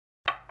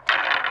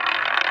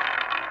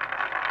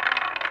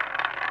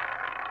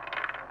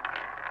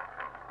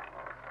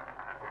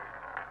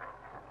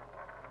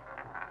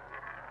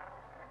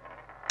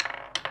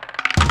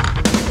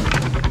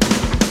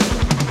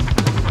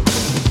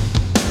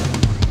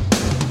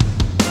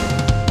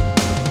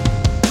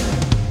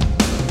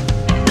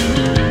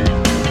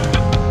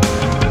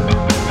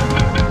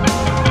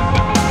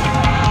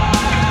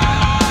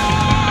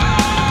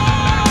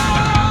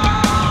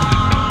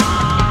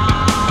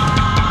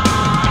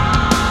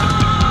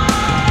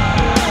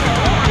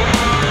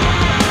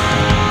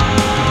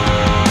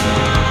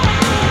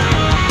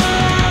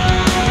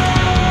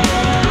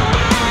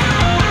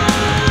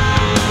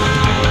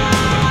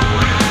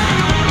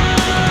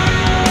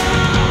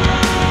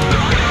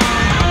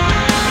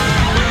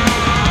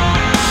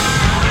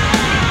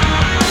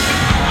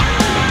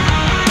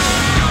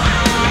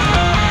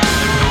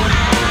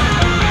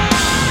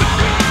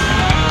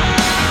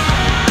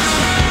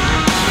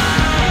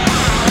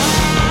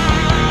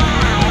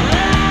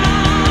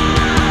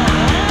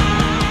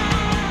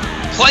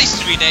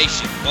SB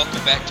Nation,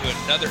 welcome back to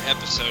another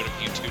episode of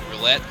YouTube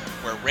Roulette,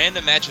 where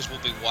random matches will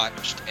be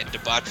watched and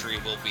debauchery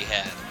will be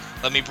had.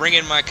 Let me bring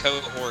in my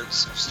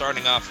cohorts,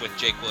 starting off with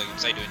Jake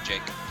Williams. How you doing,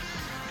 Jake?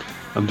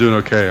 I'm doing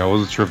okay. I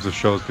wasn't sure if the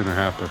show was going to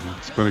happen.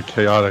 It's been a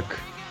chaotic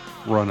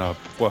run-up.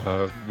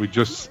 We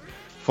just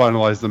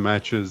finalized the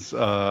matches,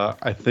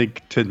 I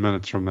think, 10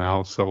 minutes from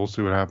now, so we'll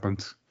see what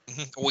happens.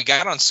 We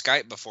got on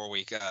Skype before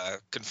we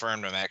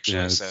confirmed them, actually,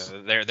 yeah,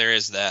 so there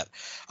is that.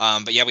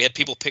 But yeah, we had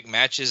people pick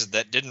matches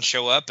that didn't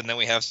show up, and then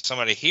we have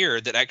somebody here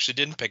that actually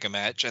didn't pick a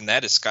match, and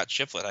that is Scott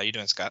Shiflett. How you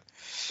doing, Scott?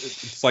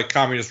 It's like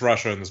communist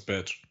Russia in this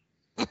bitch.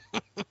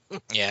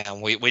 Yeah,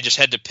 we just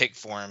had to pick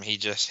for him. He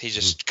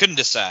just couldn't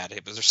decide.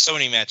 There's so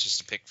many matches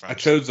to pick from. I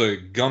chose a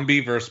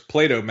Gumby versus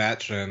Plato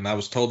match, and I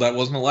was told that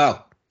wasn't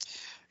allowed.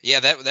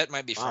 Yeah, that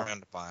might be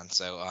frowned upon.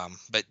 So,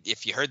 but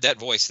if you heard that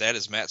voice, that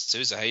is Matt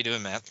Souza. How you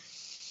doing, Matt?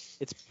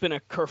 It's been a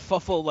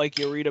kerfuffle like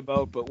you read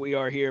about, but we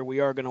are here.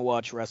 We are going to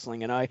watch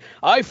wrestling, and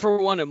I for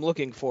one, am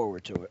looking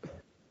forward to it.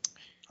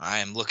 I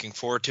am looking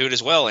forward to it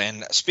as well.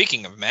 And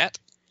speaking of Matt,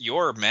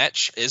 your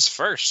match is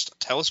first.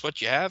 Tell us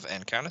what you have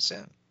and count us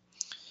in.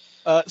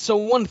 So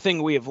one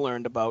thing we have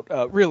learned about,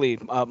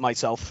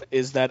 myself,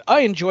 is that I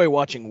enjoy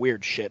watching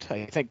weird shit.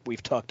 I think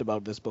we've talked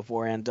about this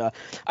before, and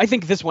I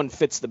think this one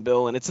fits the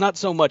bill. And it's not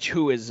so much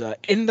who is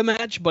in the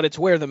match, but it's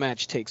where the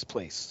match takes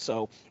place.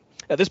 So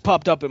this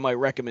popped up in my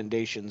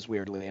recommendations,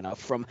 weirdly enough,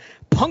 from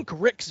Punk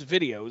Rick's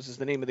Videos, is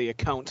the name of the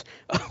account.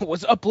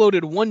 Was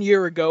uploaded 1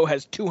 year ago,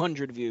 has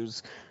 200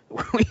 views.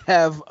 We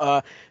have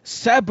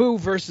Sabu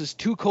versus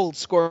Cold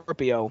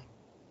Scorpio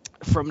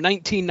from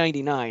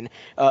 1999,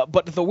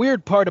 but the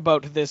weird part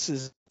about this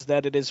is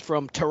that it is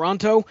from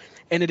Toronto,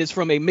 and it is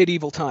from a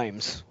medieval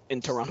times in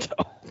Toronto.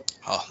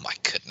 Oh my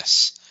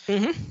goodness.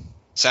 Mm-hmm.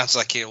 Sounds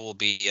like it will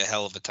be a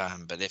hell of a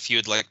time, but if you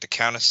would like to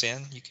count us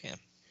in, you can.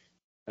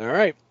 All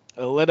right,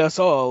 let us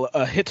all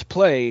hit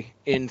play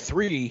in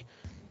 3,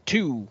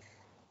 2,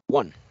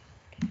 1.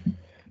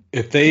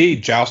 If they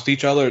joust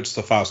each other, it's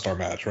the 5-star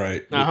match,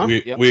 right? Uh-huh.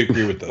 We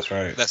agree with this,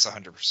 right? That's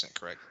 100%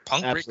 correct.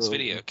 Punk Rick's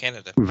Video,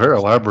 Canada. Very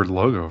elaborate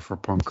logo for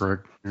Punk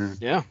Rick.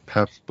 Yeah.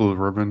 Pabst Blue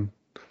Ribbon.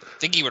 I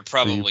think he would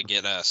probably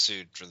get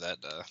sued for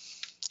that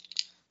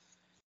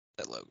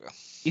logo.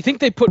 You think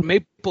they put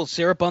maple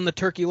syrup on the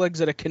turkey legs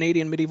at a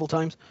Canadian medieval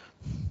times?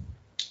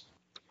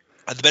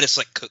 I bet it's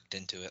like cooked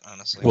into it,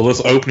 honestly. Well,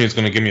 this opening is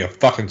going to give me a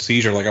fucking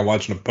seizure like I'm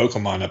watching a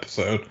Pokemon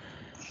episode.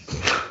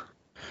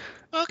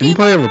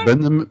 Anybody ever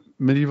been to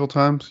medieval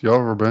times? Y'all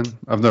ever been?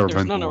 I've never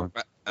been to one.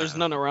 There's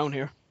none around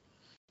here.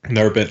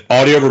 Never been.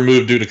 Audio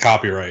removed due to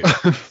copyright.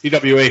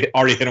 CWA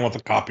already hit him with a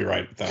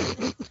copyright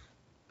thing.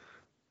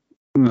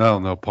 I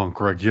don't know, Punk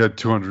Rick. You had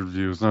 200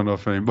 views. I don't know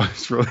if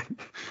anybody's really...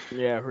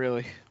 Yeah,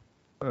 really.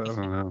 I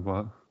don't know,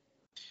 but...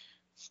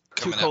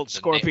 Cold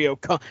Scorpio,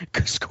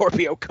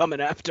 Scorpio coming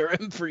after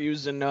him for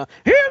using,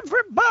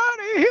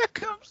 everybody, here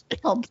comes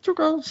Too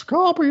Cold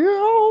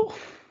Scorpio.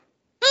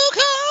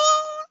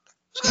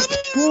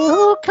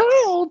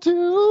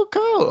 Too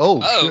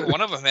cold. Oh,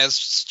 one of them has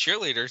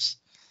cheerleaders.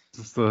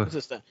 Is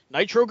this the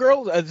Nitro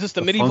Girl? Is this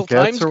the Medieval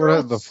Times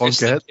girl? The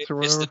Funkettes or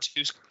whatever? It's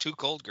the two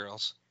cold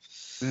girls.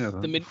 Yeah,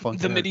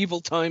 the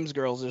Medieval Times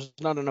girls. There's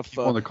not enough suits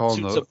of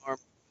armor.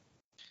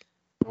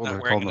 They're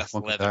called the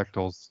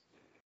Funkadactyls.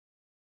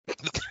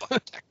 The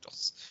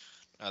Funkadactyls.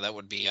 No, that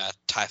would be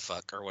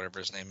Tyfuck or whatever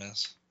his name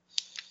is.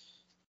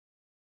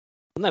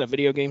 Isn't that a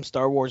video game?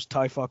 Star Wars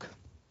Tyfuck?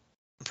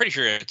 I'm pretty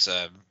sure it's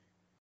a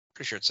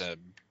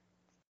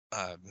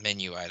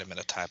menu item at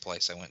a Thai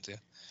place I went to.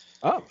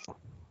 Oh.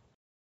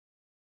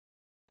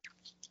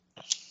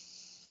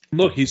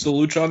 Look, he's the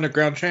Lucha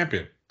Underground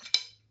champion.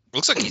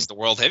 Looks like he's the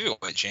world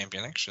heavyweight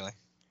champion, actually.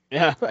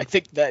 Yeah, I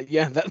think that.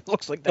 Yeah, that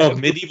looks like that. Oh,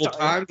 medieval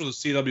times or the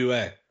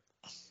CWA?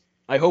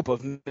 I hope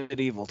of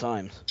medieval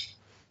times.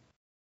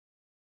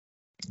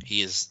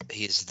 He is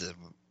the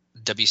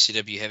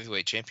WCW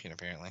heavyweight champion,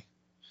 apparently.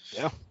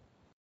 Yeah.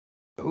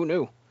 Who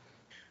knew?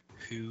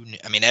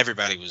 I mean,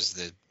 everybody was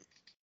the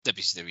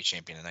WCW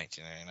champion in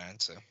 1999,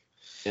 so.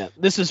 Yeah,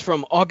 this is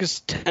from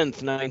August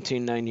 10th,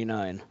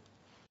 1999.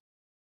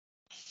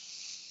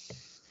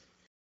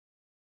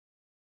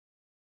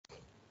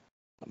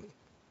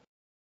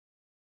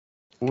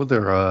 What would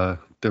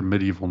their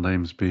medieval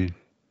names be?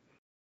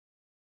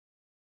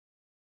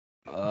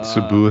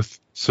 Sabueth.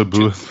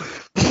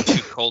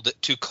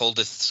 Too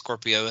coldeth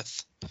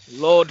Scorpioeth.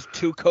 Lord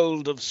Too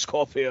Cold of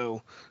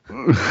Scorpio.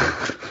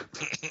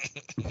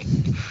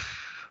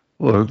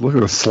 Look at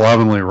the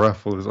slovenly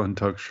ref with his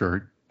untucked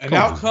shirt. And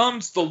out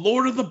comes the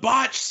Lord of the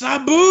Botch,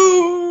 Sabu!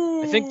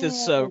 I think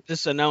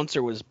this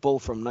announcer was Bull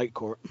from Night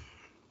Court.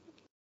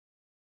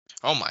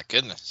 Oh my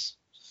goodness.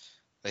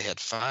 They had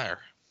fire.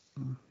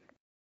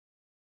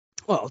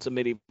 Well, it's a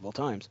medieval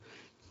times.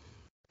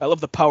 I love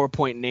the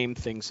PowerPoint name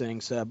thing saying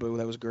Sabu.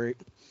 That was great.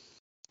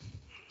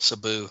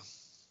 Sabu,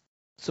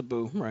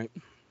 right.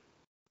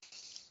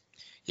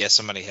 Yeah,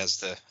 somebody has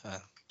to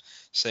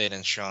say it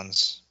in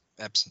Sean's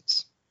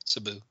absence.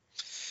 Sabu.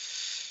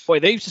 Boy,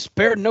 they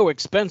spared no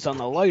expense on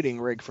the lighting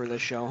rig for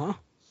this show, huh?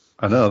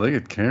 I know, they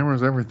get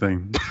cameras,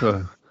 everything.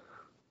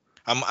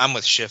 I'm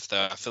with Shift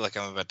though. I feel like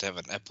I'm about to have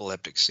an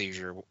epileptic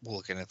seizure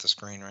looking at the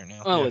screen right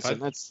now. Oh, Yeah, listen,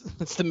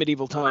 that's the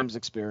medieval times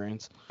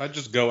experience. If I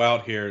just go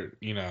out here,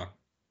 y'all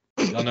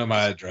know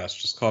my address.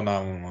 Just call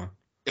 911.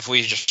 If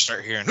we just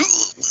start hearing,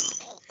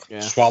 Yeah.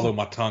 Swallow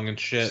my tongue and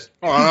shit.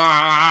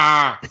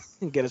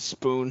 Get a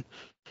spoon.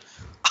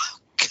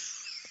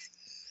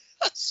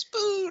 a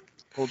spoon.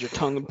 Hold your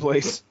tongue in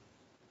place.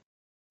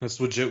 That's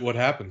legit what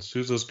happens.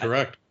 Suzo's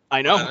correct.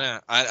 I know.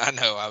 I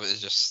know. I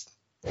was just.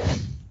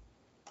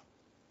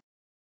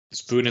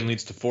 Spooning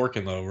leads to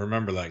forking, though.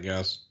 Remember that,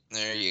 guys.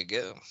 There you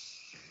go.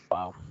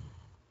 Wow.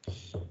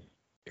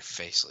 Your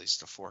face leads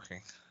to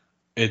forking.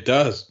 It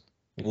does.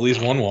 At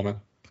least one woman.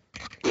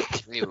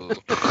 Ew.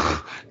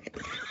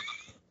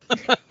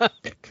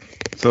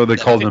 So they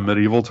called in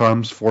medieval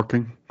times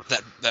forking.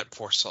 That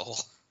poor soul.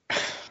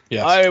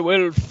 Yes. I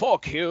will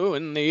fork you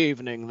in the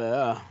evening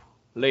there,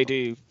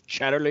 Lady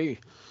Chatterley.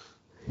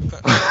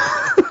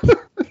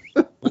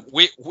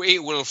 we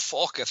will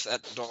forketh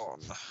at dawn.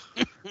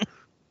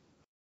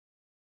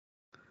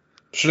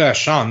 Should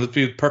ask Sean. This would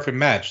be the perfect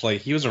match.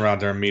 Like, he was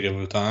around there in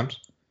medieval times.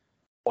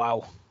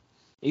 Wow.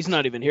 He's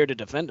not even here to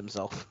defend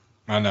himself.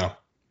 I know.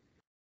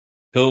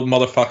 He'll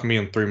motherfuck me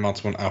in 3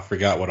 months when I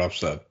forgot what I've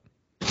said.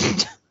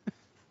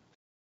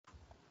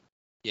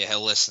 Yeah,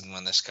 he'll listen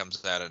when this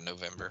comes out in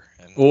November.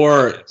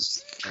 Or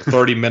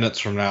 30 minutes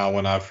from now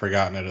when I've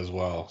forgotten it as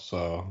well.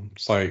 So,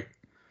 it's like...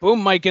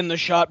 Boom, Mike in the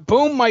shot.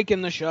 Boom, Mike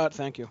in the shot.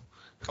 Thank you.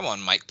 Come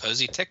on, Mike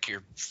Posey. Tuck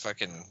your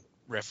fucking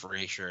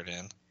referee shirt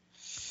in.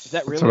 Is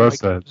that really That's what I Mike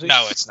said. Posey?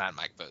 No, it's not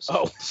Mike Posey.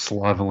 Oh.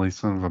 Slovenly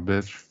son of a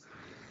bitch.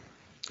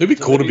 It'd be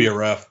cool to be a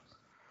ref.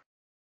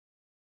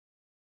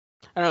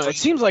 I don't know. It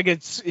seems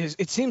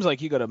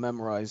like you got to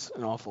memorize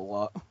an awful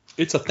lot.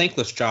 It's a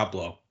thankless job,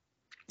 though.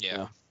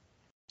 Yeah.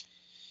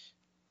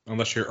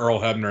 Unless you're Earl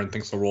Hebner and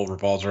thinks the world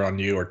revolves around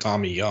you, or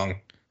Tommy Young.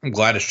 I'm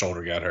glad his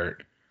shoulder got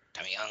hurt.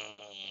 Tommy Young.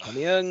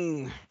 Tommy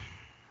Young.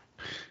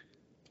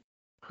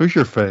 Who's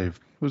your fave?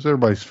 Who's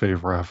everybody's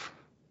fave ref?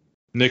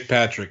 Nick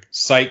Patrick.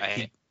 Psych. I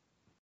hate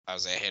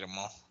them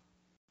all.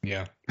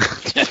 Yeah.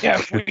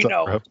 Yeah, we It's a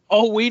know. rep.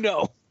 Oh, we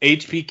know.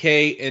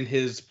 HBK in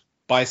his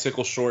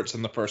bicycle shorts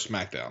in the first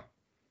SmackDown.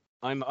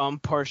 I'm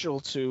partial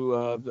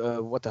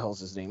to what the hell's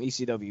his name?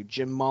 ECW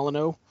Jim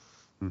Molyneux.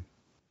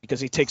 Because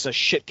he takes a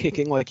shit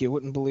kicking like you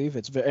wouldn't believe.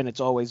 And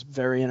it's always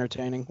very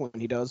entertaining when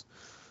he does.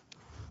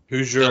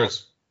 Who's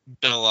yours?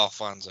 Bill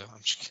Alfonso. I'm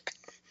just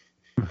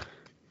kidding.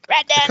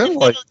 Right down the middle,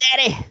 like-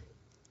 daddy.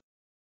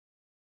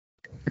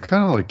 I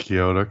kind of like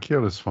Kyoto.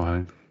 Kyoto's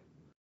fine.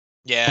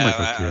 Yeah, Oh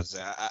my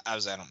God,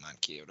 I don't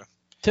mind Kyoto.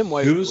 Tim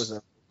White Who's- was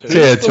a...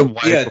 Yeah, Tim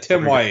White. Yeah,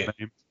 Tim White.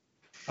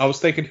 I was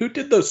thinking, who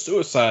did those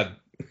suicide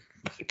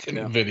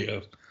Yeah.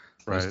 videos?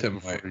 Right. Tim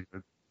White.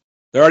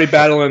 They're already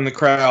battling in the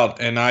crowd,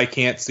 and I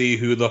can't see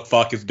who the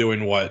fuck is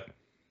doing what.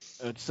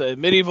 It's a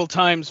medieval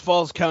times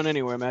Falls Count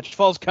Anywhere match.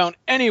 Falls Count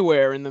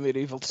Anywhere in the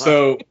medieval times.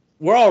 So,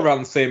 we're all around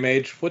the same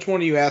age. Which one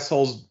of you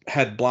assholes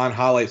had blonde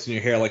highlights in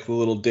your hair like the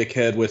little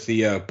dickhead with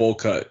the bowl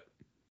cut?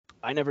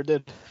 I never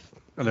did.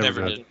 I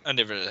never did. I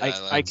never did.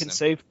 I can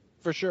say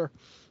for sure.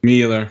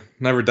 Me either.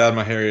 Never dyed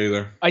my hair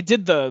either. I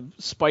did the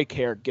spike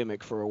hair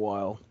gimmick for a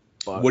while.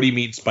 But What do you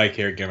mean spike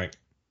hair gimmick?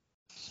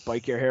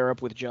 spike your hair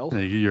up with gel?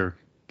 Yeah,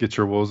 get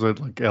your, what was it,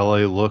 like LA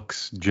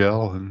Looks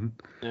gel and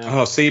Yeah.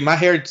 Oh, see, my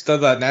hair does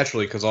that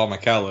naturally because all my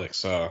cowlicks,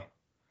 so...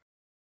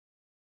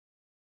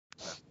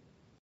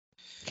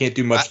 Can't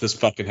do much to this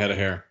fucking head of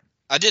hair.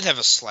 I did have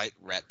a slight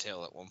rat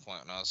tail at one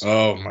point when I was.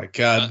 Oh my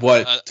god,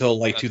 what? Till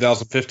like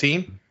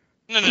 2015?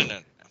 No.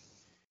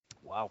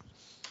 Wow.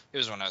 It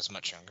was when I was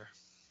much younger.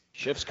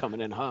 Shift's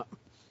coming in hot.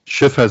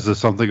 Schiff has this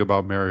something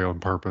about Mario on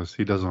purpose.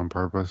 He does it on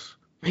purpose.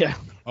 Yeah.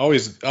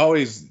 Always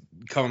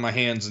come in my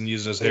hands and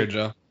use it as hair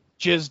gel.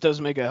 Jizz does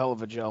make a hell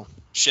of a gel.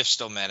 Shift's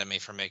still mad at me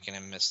for making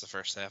him miss the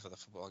first half of the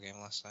football game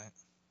last night.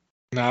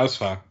 No, it's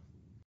fine.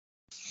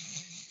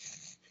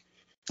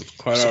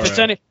 Quite If it's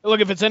alright.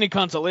 if it's any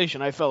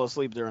consolation, I fell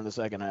asleep during the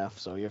second half,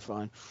 so you're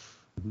fine.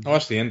 I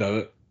watched the end of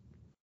it.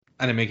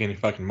 I didn't make any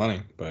fucking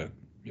money, but,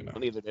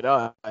 Neither did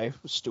I.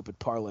 Stupid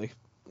parlay.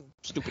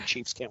 Stupid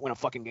Chiefs can't win a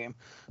fucking game.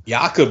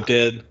 Jakob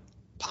did.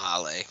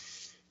 Parlay.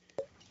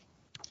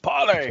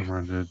 Parlay.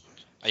 Cameron did.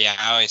 Yeah,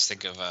 I always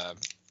think of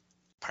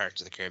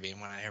Pirates of the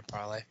Caribbean when I hear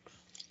parlay.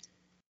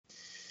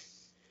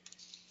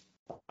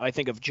 I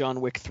think of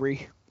John Wick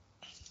 3.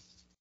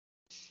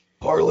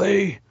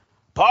 Parlay.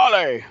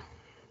 Parlay.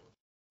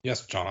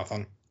 Yes,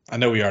 Jonathan. I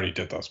know we already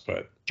did this,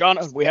 but...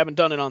 Jonathan, we haven't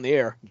done it on the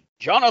air.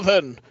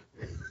 Jonathan.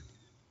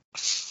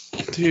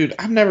 Dude,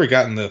 I've never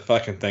gotten the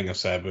fucking thing of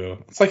Sabu.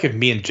 It's like if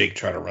me and Jake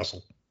try to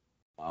wrestle.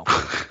 Wow.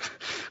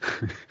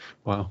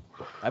 Wow.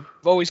 I've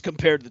always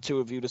compared the two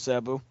of you to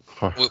Sabu.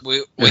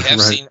 We Yeah, have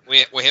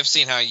right. we have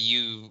seen how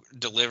you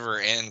deliver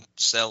and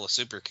sell a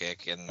super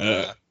kick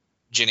in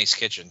Jenny's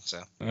kitchen.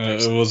 So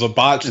It was a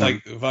botch, Yeah.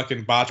 like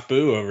fucking botch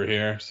boo over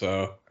here,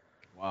 so...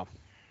 Wow.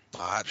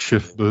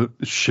 Shift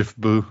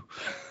boo.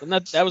 And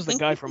that was the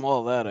guy from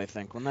all of that, I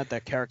think. Wasn't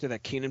that character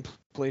that Keenan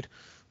played?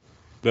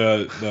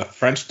 The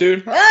French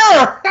dude?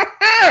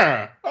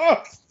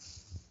 Oh.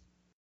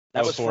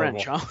 That was horrible.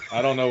 French, huh?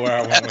 I don't know where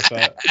I went with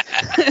that.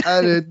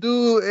 Allez,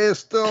 do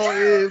esto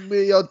et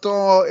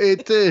bientôt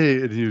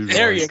été. And he was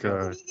There you like,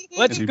 go.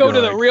 Let's he'd go be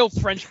to the like, real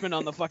Frenchman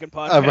on the fucking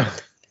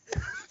podcast.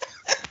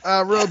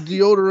 I rubbed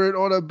deodorant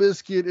on a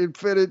biscuit and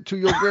fed it to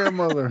your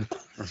grandmother,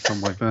 or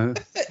something like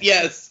that.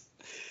 Yes.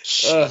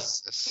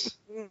 Jesus.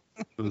 It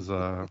was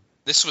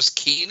This was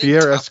Keenan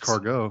Pierre Thompson.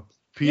 Escargot.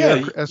 Yeah, Pierre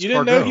you Escargot.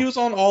 didn't know he was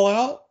on All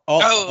Out?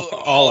 Oh,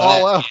 All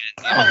All Out. out.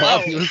 Yeah. All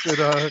out. He was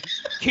at,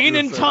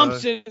 Keenan he was at,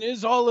 Thompson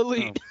is all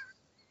elite.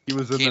 he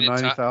was in the Keenan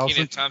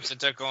 90,000. Thompson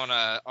took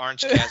on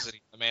Orange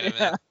Cassidy, the main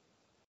event.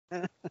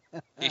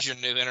 He's your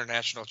new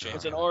international It's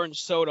champion. an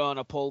orange soda on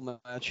a pole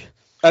match.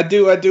 I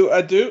do.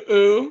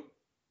 Ooh.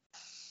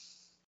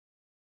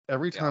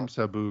 Every time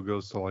Sabu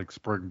goes to like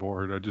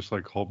springboard, I just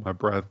like hold my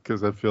breath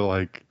because I feel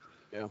like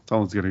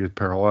someone's gonna get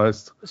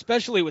paralyzed.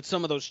 Especially with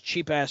some of those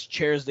cheap ass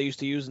chairs they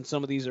used to use in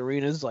some of these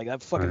arenas. Like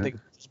that fucking thing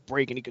would just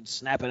break and he could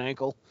snap an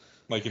ankle.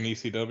 Like an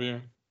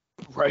ECW?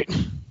 Right.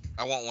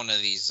 I want one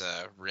of these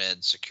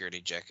red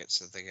security jackets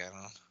that they got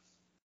on.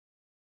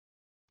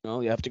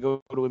 Well, you have to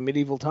go to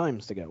medieval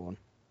times to get one.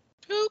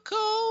 Too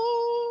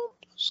cold,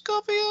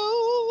 Scorpio.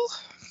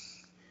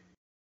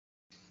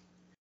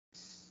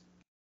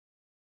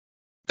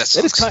 That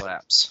song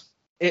slaps.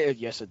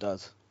 Yes, it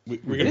does. We're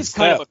It gonna is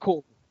kind of a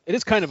cool. It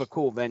is kind of a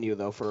cool venue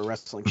though for a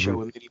wrestling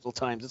show in medieval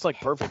times. It's like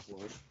perfect for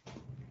it.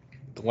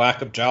 The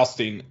lack of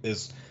jousting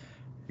is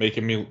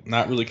making me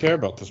not really care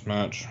about this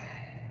match.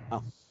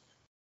 Oh.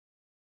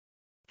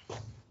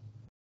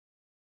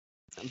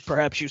 And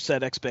perhaps you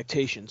set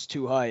expectations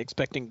too high,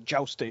 expecting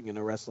jousting in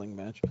a wrestling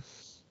match.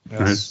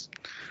 Yes.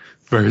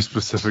 Very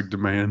specific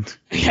demand.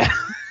 Yeah.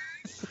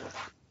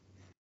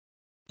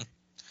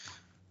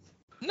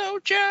 No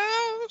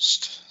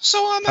joust, so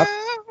I'm out.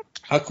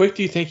 How quick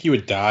do you think you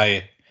would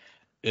die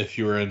if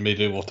you were in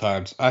medieval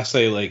times? I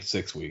say like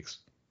 6 weeks.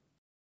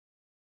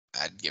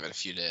 I'd give it a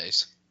few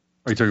days.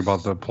 Are you talking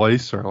about the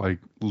place or like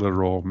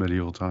literal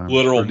medieval times?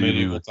 Literal Or do you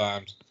medieval mean-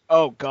 times.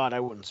 Oh God, I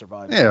wouldn't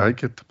survive. Yeah, I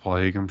get the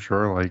plague. I'm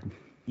sure. Like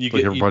You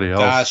Like everybody you else.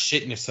 die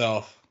shitting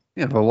yourself.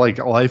 yeah, the like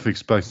life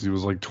expectancy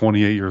was like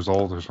 28 years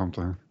old or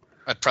something.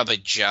 I'd probably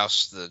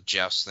joust the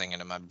joust thing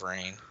into my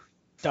brain.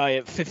 Die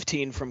at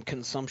 15 from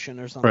consumption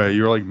or something. Right,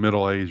 you're like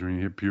middle age when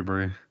you hit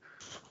puberty.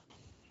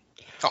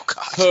 Oh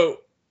God.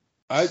 So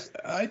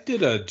I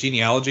did a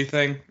genealogy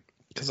thing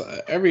because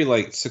every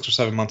like 6 or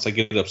 7 months I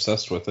get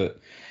obsessed with it.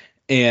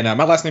 And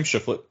my last name's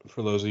Shiflett,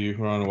 for those of you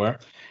who are unaware.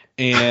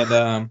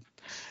 And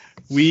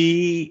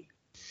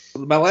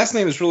my last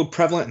name is really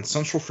prevalent in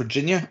Central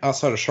Virginia,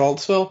 outside of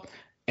Charlottesville.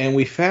 And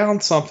we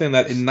found something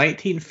that in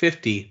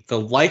 1950, the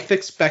life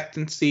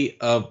expectancy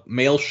of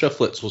male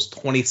Shiflets was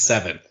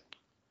 27.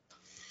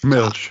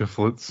 Male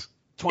shiflets.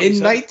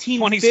 27, 1950.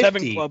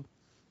 27 club.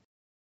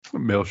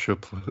 Male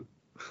shiflet.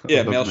 Yeah,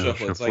 I love male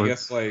Shiflets. I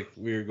guess like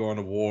we were going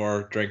to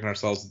war, drinking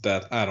ourselves to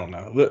death. I don't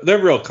know. They're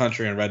real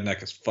country and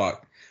redneck as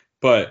fuck.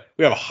 But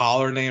we have a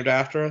holler named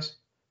after us.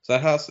 Is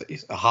that how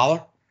it's a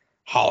holler?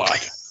 Holler.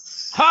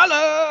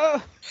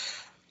 Holla!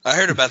 I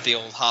heard about the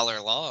old holler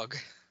log.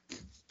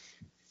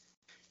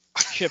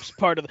 Shif's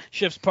part of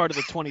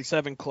the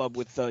 27 club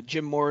with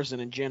Jim Morrison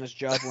and Janis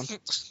Joplin.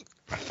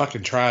 I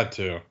fucking tried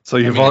to. So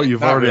you've I mean,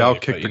 you've not already really,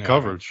 outkicked but, the you know.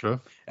 coverage, Chef.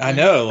 I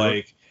know,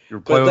 like You're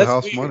playing with that's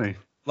house weird. money.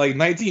 like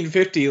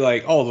 1950,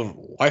 like the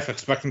life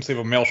expectancy of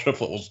a male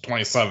Shiflet was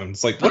 27.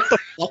 It's like what the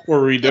fuck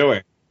were we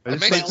doing? That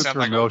It's makes like it the sound term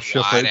like a male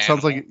shiflet. wild It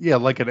sounds like animal.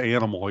 like an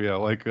animal,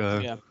 like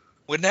Yeah.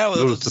 We're now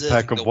Those the observing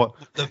pack of what-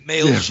 the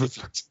male Yeah.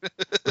 shiflet.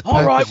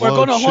 All right, of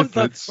wild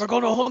shiflets. we're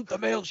gonna hunt the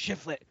male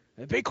shiflet.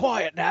 Be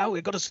quiet now.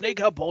 We've got to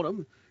sneak up on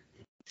him.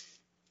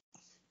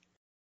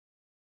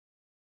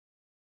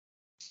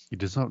 He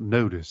does not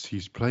notice.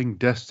 He's playing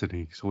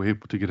Destiny, so we're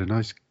able to get a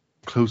nice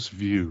close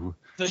view.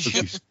 The As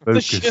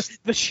he's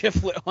the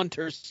shiflet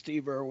hunter,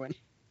 Steve Irwin.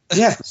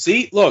 Yeah,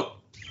 see, look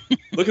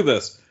at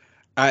this.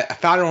 I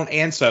found it on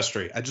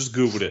Ancestry. I just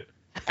Googled it.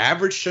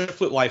 Average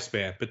Shiflet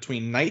lifespan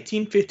between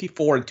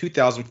 1954 and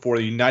 2004,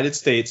 the United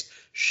States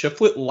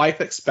Shiflet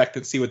life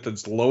expectancy with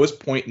its lowest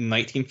point in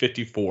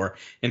 1954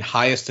 and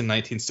highest in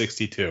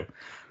 1962.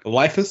 The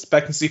life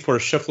expectancy for a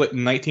Shiflet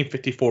in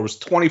 1954 was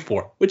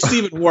 24, which is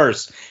even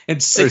worse,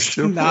 and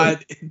 69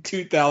 in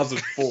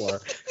 2004.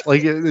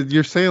 Like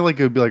you're saying, like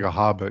it'd be like a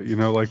hobbit,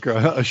 like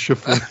a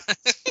shiflet.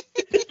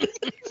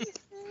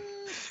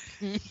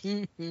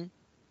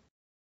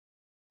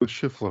 The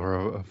shiflet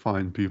are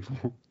fine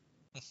people.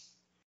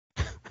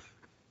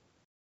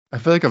 I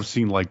feel like I've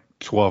seen like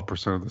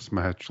 12% of this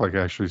match, like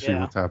actually see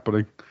Yeah. what's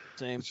happening.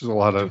 Same. It's just a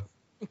lot of.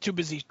 Too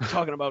busy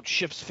talking about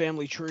Shif's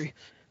family tree.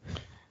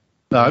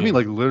 No, I mean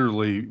like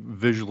literally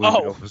visually be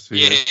able to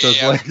see it.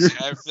 'Cause,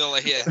 like, I feel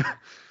like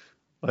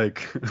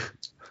like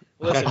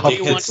Listen, Got what do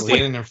you kids want?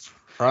 standing in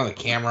front of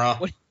the camera.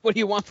 What do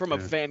you want from a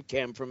Yeah. fan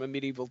cam from a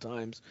medieval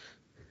times?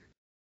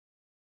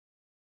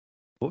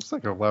 looks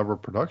like an elaborate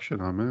production.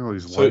 I mean, all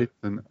these So- lights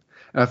and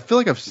I feel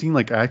like I've seen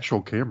like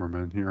actual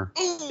cameramen here.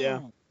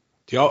 Yeah.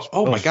 Do y'all,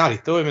 oh my god, he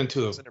threw him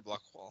into the cinder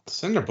block wall.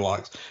 cinder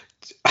blocks.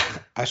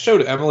 I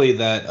showed Emily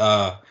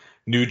that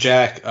New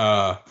Jack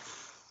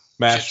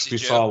match Gypsy we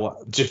Joe.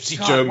 saw. Gypsy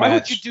God, Joe why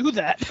match. would you do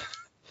that?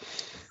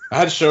 I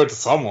had to show it to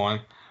someone.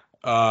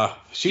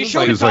 She You was showed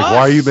like, it He's to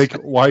like, us.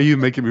 why are you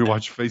making me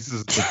watch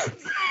Faces?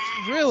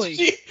 Really?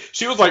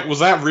 she was like, was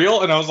that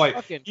real? And I was like,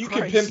 Fucking you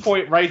Christ. can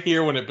pinpoint right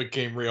here when it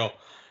became real.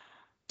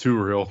 Too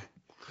real.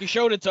 He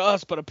showed it to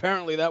us, but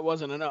apparently that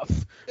wasn't enough.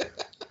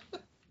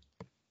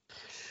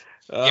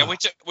 Yeah,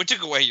 we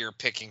took away your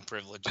picking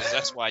privileges.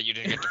 That's why you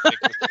didn't get to pick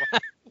this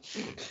one.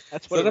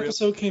 That's Has what that it really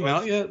episode came was.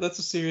 out yet? That's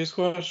a serious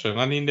question.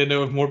 I need to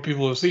know if more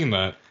people have seen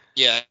that.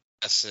 Yeah,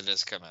 yes, it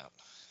has come out.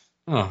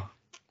 Oh.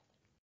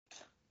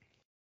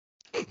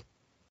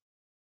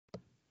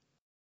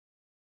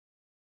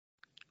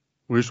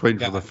 We're just waiting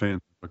Yeah. for the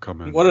fans to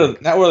come in.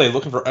 Now were they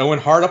looking for Owen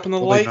Hart up in the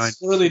Early lights?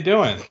 90s. What are they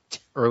doing?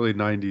 Early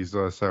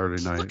 90s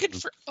Saturday night. Looking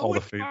for All Owen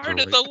the fans Hart are in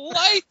like, the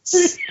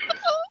lights.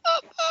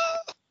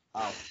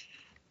 Wow.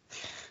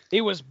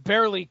 He was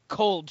barely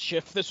cold,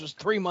 Schiff. This was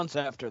 3 months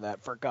after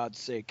that, for God's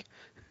sake.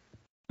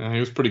 He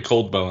was pretty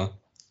cold, Bella.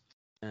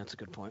 That's a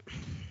good point.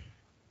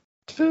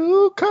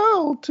 too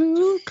cold,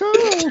 too cold.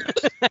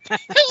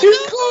 Too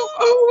cold,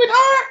 Owen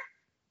Hart!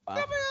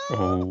 Wow.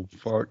 Oh,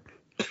 fuck.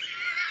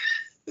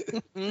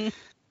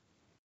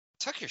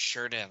 Tuck your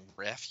shirt in,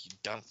 ref. You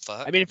dumb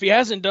fuck. I mean, if he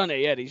hasn't done it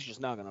yet, he's just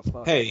not gonna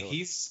fuck. Hey,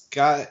 he's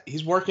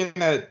working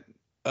at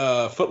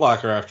Foot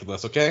Locker after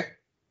this, okay?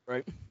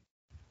 right.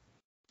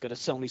 Gotta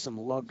sell me some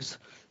lugs.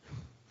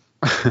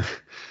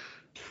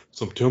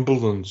 Some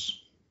Timberlands.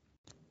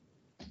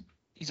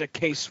 He's a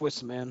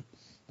K-Swiss man.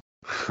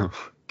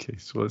 Okay,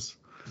 Swiss.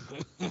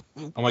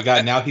 Oh my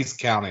god, now he's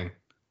counting.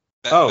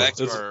 back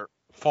to it's our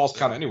false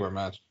count anywhere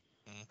match.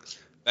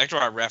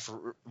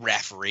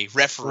 referee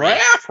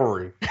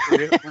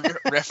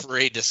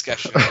referee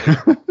discussion.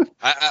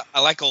 I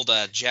like old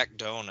Jack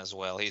Doan as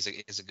well. He's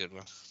a good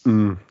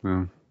one.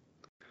 Yeah.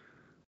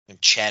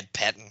 And Chad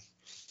Patton.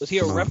 Was he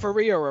a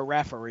referee or a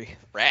raffery?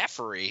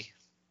 Referee.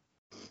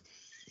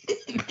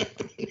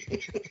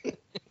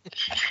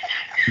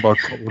 What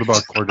about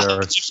I'm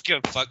Corderas? just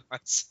gonna fuck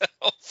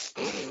myself.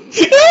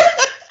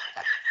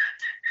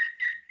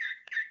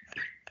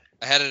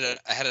 I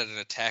had an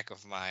attack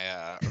of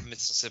my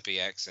Mississippi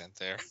accent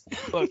there.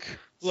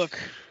 Look.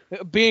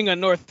 Being a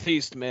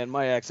Northeast man,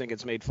 my accent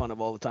gets made fun of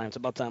all the time. It's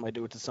about time I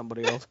do it to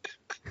somebody else.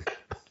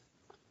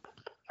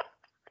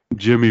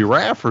 Jimmy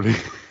Rafferty.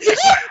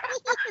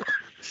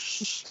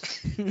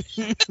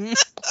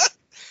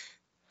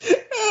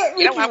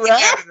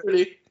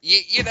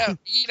 You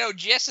know,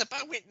 Jessup,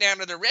 I went down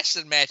to the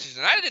wrestling matches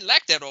and I didn't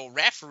like that old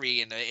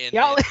referee in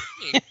Y'all-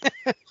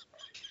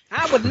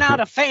 I was not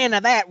a fan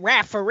of that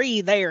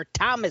referee there,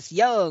 Thomas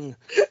Young.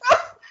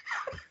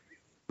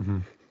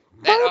 that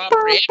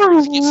referee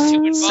gets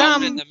too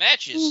involved in the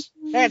matches.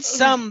 That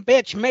some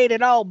bitch made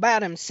it all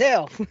about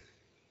himself.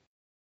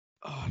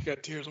 Oh, I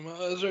got tears in my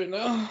eyes right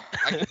now.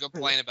 I can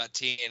complain about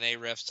TNA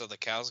refs till the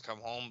cows come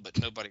home, but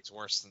nobody's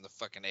worse than the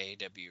fucking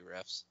AEW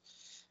refs.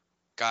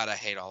 God, I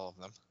hate all of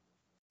them.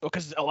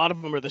 Because a lot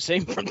of them are the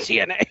same from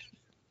TNA.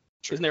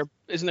 True.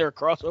 Isn't there a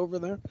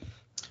crossover there?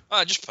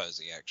 Just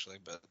Posey, actually,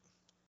 but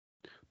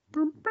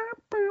I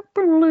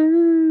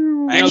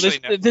know Actually,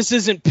 no. this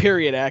isn't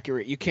period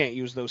accurate. You can't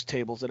use those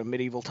tables at a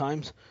medieval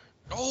times.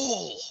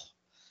 oh,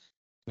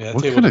 Yeah,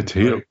 What kind of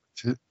table?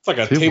 It's like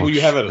a Table table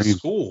you have at a strange.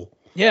 school.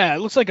 Yeah, it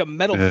looks like a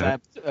metal Yeah.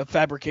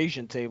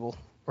 fabrication table.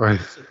 Right.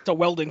 It's a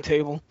welding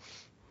table.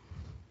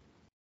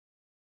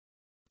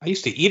 I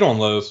used to eat on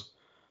those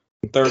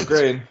in 3rd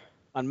grade.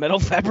 On metal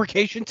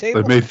fabrication They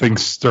table? made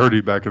things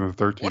sturdy back in the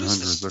what is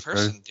 1300s. this Okay.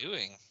 person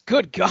doing?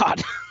 Good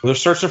God. They're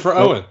searching for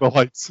Owen. The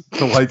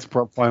lights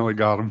finally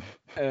got him.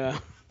 Yeah,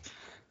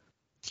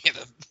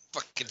 the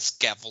fucking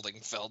scaffolding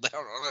fell down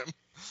on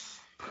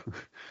him.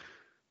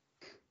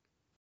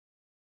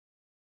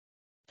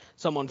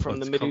 Someone from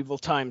Let's the medieval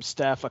times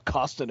staff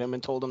accosted him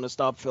and told him to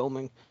stop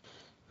filming.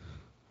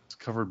 It's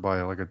covered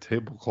by like a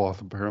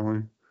tablecloth,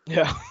 apparently.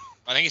 Yeah.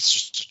 I think it's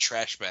just a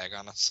trash bag,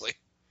 honestly.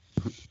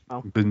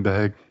 Bin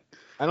bag.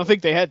 I don't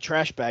think they had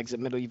trash bags at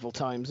medieval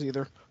times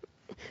either.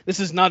 This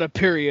is not a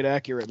period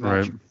accurate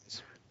match. Right.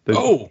 They,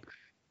 Oh,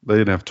 They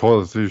didn't have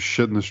toilets. They just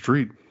shit in the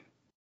street.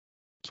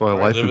 That's why Right,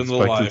 life living the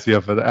expectancy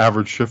of an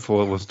average shift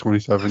floor was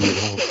 27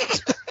 years old.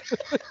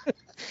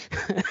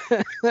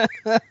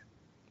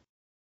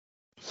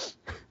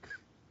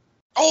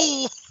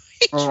 Oh,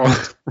 he Oh.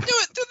 do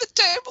it through the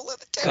table at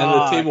the and table. the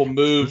God. table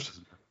moved.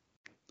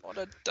 What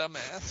a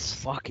dumbass.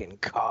 Fucking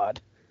God.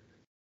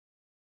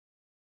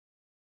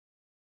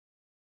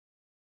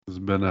 It's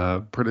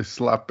been pretty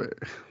sloppy.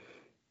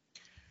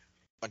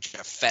 Bunch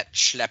of fat,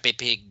 schlappy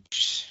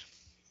pigs.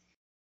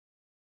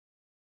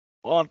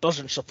 Well, it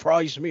doesn't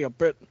surprise me a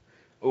bit.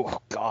 Oh,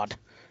 God.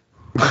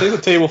 I think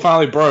the table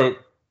finally broke.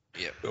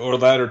 Yep. Or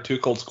that or two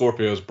Cold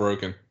Scorpios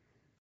broken.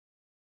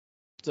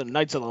 It's a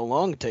Knights of the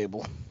Long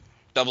table.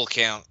 Double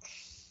count.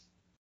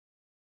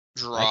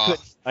 Draw.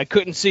 I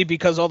couldn't see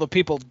because all the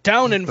people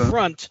down in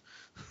front.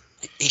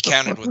 He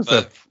counted with What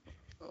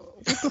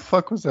both. the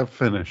fuck was that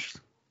finish?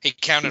 He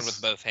counted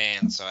with both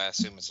hands, so I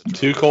assume it's a draw.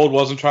 Too Cold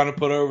wasn't trying to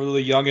put over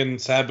the young and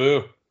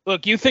Sabu.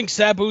 Look, you think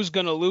Sabu's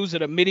gonna lose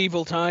at a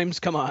medieval times?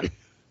 Come on.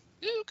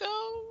 Too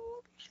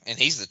Cold. And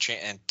he's the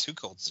champ, and Too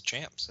Cold's the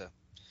champ, so.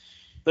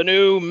 The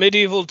new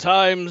medieval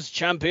times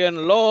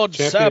champion, Lord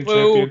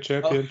Sabu.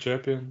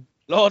 Champion.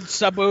 Lord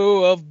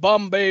Sabu of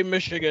Bombay,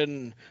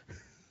 Michigan.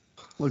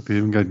 Look, they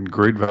even got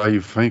Great Value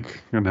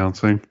Fink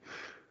announcing.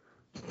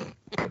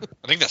 I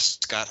think that's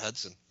Scott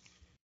Hudson.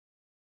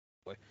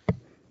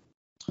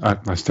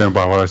 I stand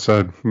by what I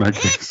said in that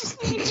case.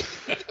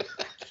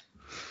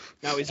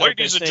 Now he's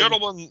Ladies and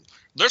gentlemen,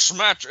 this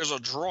match is a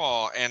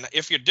draw, and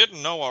if you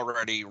didn't know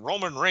already,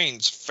 Roman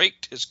Reigns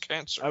faked his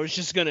cancer. I was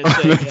just gonna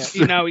say,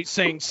 yeah. Now he's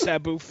saying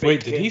Sabu faked.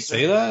 Wait, did he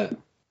say that?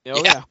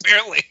 Oh, yeah,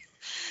 apparently.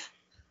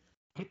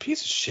 What a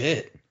piece of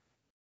shit.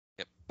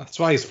 Yep. That's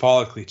why he's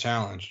follically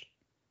challenged.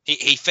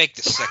 He faked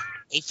the second.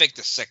 He faked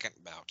the second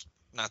bout.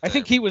 Not. I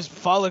think he was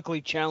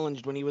follically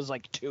challenged when he was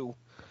like 2.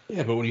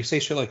 Yeah, but when you say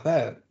shit like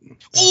that,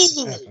 that's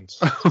what happens.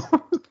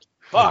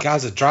 Fuck.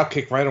 Guy's a drop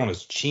kick right on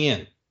his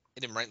chin.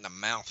 Hit him right in the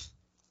mouth.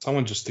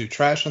 Someone just threw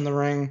trash in the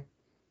ring.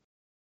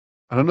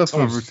 I don't know if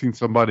I've ever seen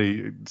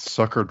somebody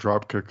sucker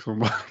drop kick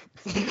somebody.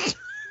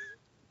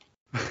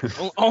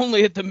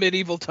 Only at the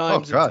medieval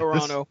times in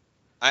Toronto.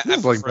 This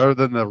is like better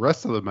than the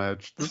rest of the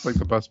match. This is like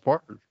the best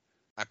part.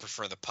 I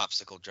prefer the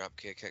popsicle drop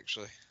kick,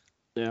 actually.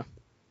 Yeah.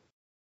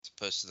 As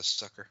opposed to the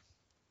sucker.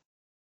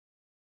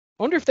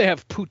 I wonder if they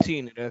have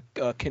poutine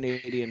at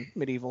Canadian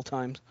medieval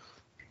times.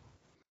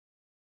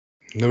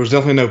 There was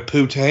definitely no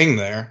poo-tang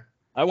there.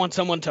 I want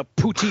someone to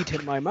poutine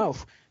in my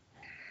mouth.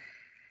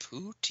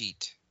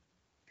 Poutine.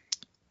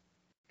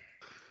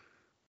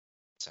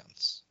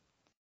 Sounds.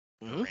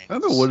 Mm-hmm. I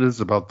don't know what it is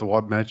about the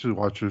matches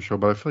watching the show,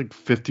 but I feel like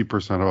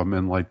 50% of them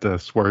end like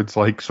this, where it's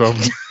like some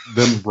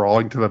them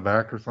brawling to the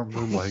back or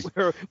something. Like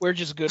we're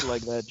just good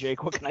like that,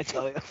 Jake. What can I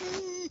tell you?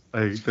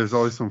 Like, there's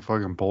always some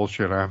fucking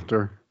bullshit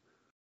after.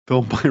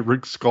 Filmed by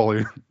Rick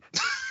Scully.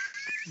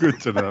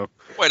 Good to know.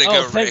 Way to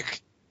go,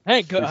 Rick.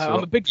 Hey,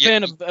 I'm a big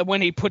fan of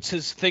when he puts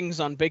his things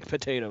on baked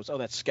potatoes. Oh,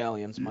 that's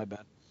scallions. My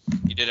bad.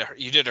 You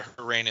did a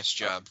horrendous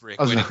job, Rick.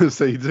 I was going to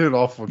say, you did an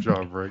awful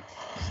job, Rick.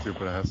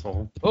 Stupid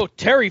asshole. Oh,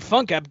 Terry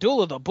Funk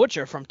Abdullah the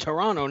Butcher from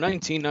Toronto,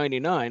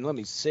 1999. Let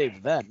me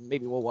save that.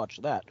 Maybe we'll watch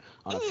that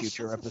on a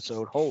future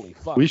episode. Holy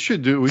fuck. We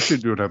should do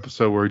an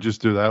episode where we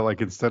just do that.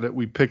 Like, instead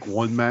we pick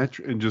one match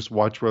and just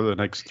watch where the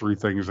next 3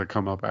 things that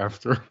come up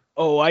after.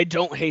 Oh, I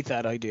don't hate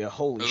that idea.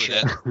 Holy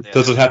shit.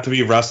 Does it have to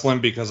be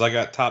wrestling? Because I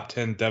got top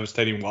 10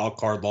 devastating wild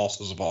card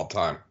losses of all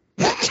time.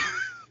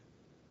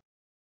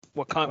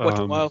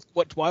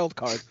 What wild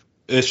card?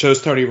 It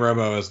shows Tony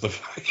Romo as the.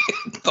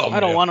 I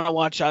don't want to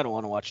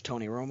watch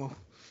Tony Romo.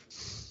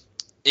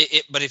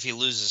 But if he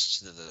loses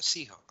to the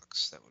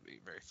Seahawks, that would be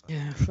very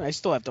fun. Yeah, I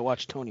still have to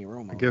watch Tony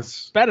Romo. I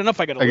guess bad enough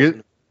I got to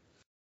listen.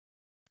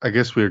 I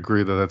guess we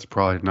agree that that's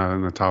probably not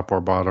in the top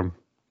or bottom.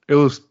 It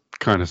was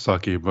kind of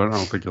sucky, but I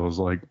don't think it was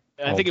like.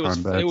 I think it was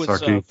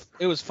sucky.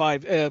 It was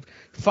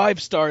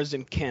 5 stars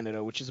in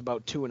Canada, which is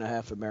about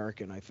 2.5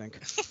 American, I think.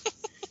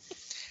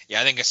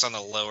 Yeah, I think it's on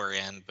the lower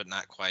end, but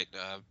not quite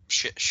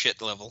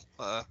shit level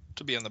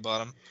to be on the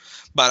bottom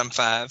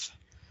 5.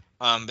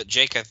 But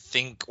Jake, I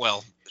think,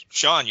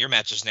 Sean, your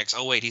match is next.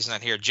 Oh wait, he's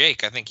not here.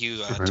 Jake, I think you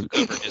took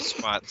over his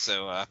spot.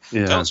 So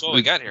tell us what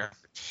we got here.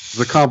 It's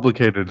a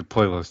complicated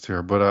playlist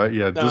here, but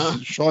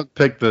Sean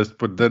picked this,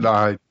 but then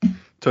I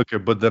took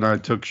it, but then I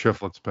took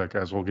Shiflet's pick,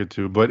 as we'll get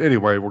to. But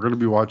anyway, we're going to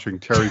be watching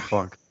Terry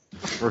Funk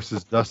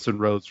versus Dustin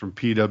Rhodes from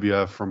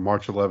PWF from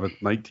March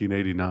 11th,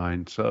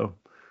 1989. So.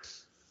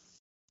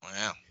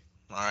 Wow.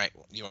 All right.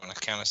 You want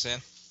to count us in?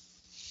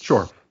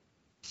 Sure.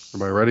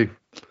 Everybody ready?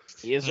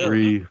 Yes,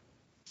 3,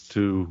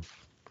 2,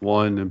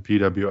 1, and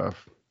PWF.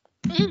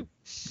 What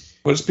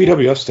does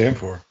PWF stand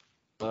for?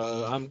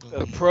 I'm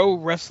a Pro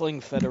Wrestling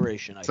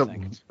Federation, I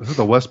think. Is it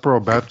the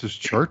Westboro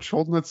Baptist Church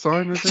holding that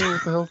sign right there?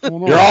 What the hell's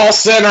going on? You're all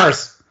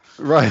sinners!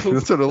 Right,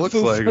 that's what it looks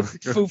like.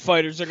 Foo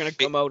Fighters are going to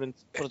come out and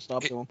put a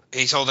stop to him.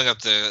 He's holding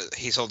up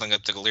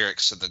the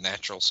lyrics to the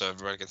Natural so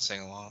everybody can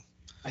sing along.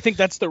 I think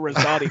that's the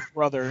Rosati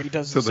brother. He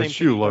does the same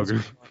shoe thing. logo.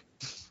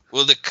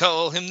 Will they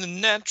call him the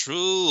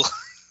Natural?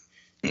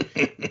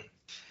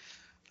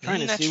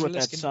 Trying to see what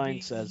that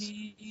sign says.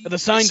 But the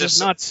sign does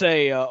not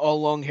say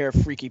all long hair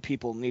freaky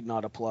people need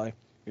not apply.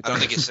 I don't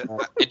think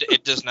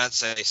it does not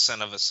say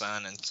son of a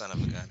son and son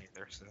of a gun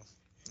either, so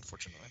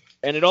unfortunately.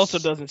 And it also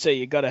doesn't say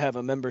you got to have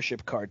a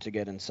membership card to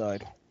get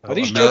inside. Are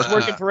these jokes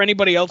working for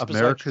anybody else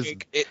besides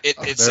Jake?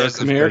 It says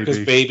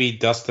America's baby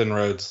Dustin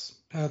Rhodes.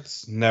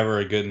 That's never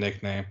a good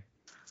nickname.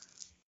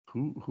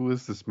 Who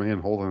is this man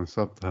holding us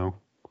up though?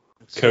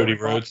 Cody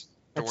Rhodes.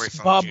 That's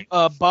Bob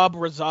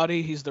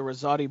Rosati. He's the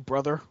Rosati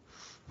brother.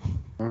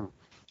 Oh. Your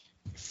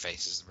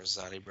face is the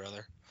Rosati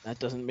brother. That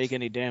doesn't make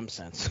any damn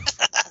sense.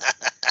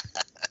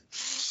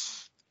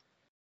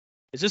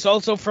 Is this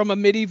also from a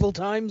medieval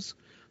times?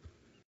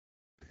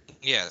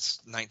 Yeah,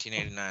 it's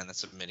 1989.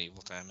 That's a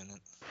medieval time, isn't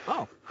it?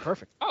 Oh,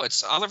 perfect. Oh,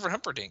 it's Oliver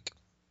Humperdinck.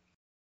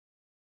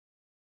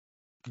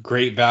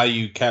 Great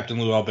value Captain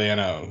Lou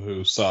Albano,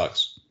 who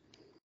sucks.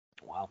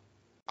 Wow.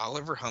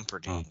 Oliver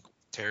Humperdinck.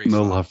 Terry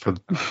No Funk.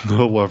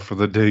 love for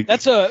the date.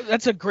 That's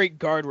a great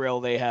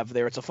guardrail they have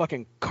there. It's a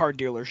fucking car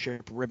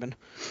dealership ribbon.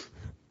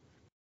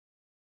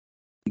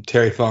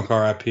 Terry Funk,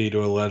 R.I.P.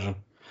 to a legend.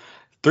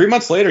 3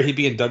 months later, he'd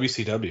be in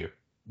WCW.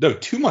 No,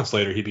 2 months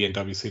later, he'd be in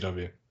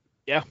WCW.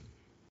 Yeah.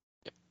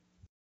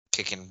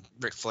 Kicking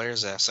Ric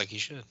Flair's ass like he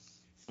should.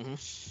 Mm-hmm.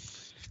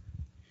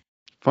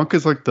 Funk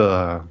is like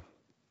the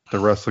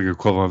wrestling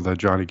equivalent of that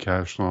Johnny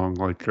Cash song,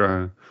 like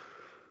I've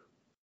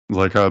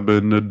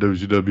been in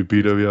WCW,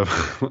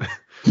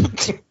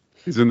 PWF.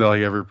 He's into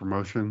like every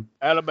promotion.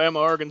 Alabama,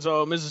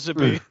 Arkansas,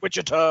 Mississippi,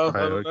 Wichita.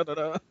 Right, Da, da,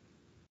 da.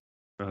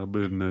 I've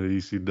been in the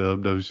EC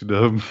Dub,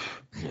 WCW.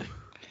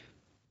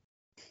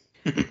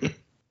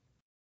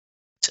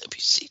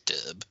 WC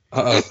Dub.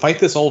 Fight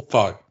this old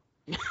fuck.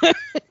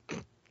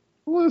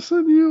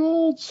 Listen, you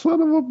old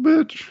son of a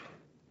bitch.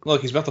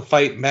 Look, he's about to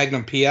fight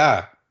Magnum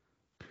P.I.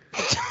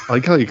 I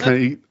like how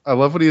I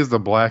love when he has the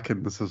black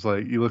and this is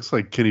like he looks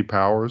like Kenny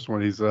Powers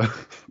when he's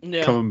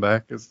coming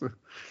back. He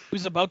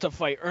was about to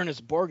fight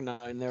Ernest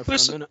Borgnine there for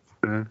a minute.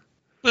 Yeah.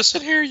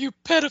 Listen here, you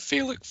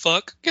pedophilic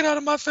fuck. Get out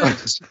of my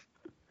face.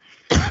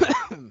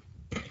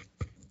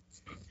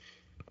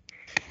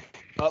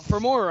 For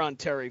more on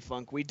Terry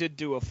Funk, we did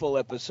do a full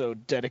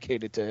episode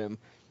dedicated to him.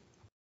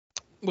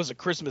 It was a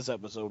Christmas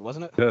episode,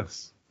 wasn't it?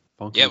 Yes.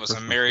 Yeah, it was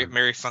a merry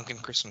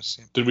funkin' Christmas.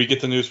 Did we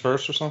get the news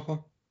first or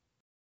something?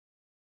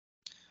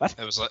 What?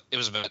 It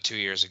was about 2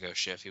 years ago,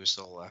 Chef. He was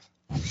still alive.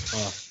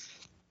 Oh.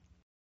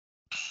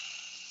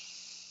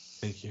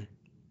 Thank you.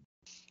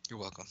 You're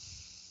welcome.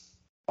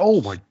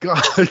 Oh my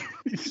god.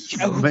 He's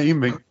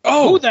maiming.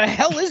 Oh, Who the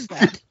hell is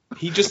that?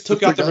 he just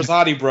took out the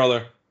Rosati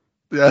brother.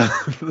 Yeah,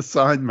 the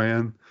sign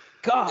man.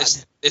 God.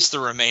 It's the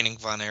remaining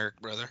Von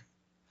Erich brother.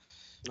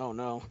 Oh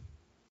no.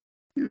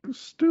 You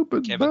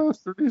stupid Kevin.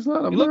 bastard. He's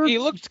not a He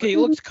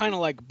looks kind of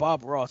like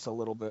Bob Ross a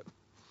little bit.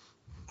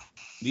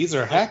 These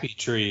are happy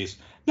trees.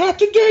 Not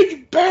today,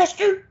 you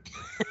bastard.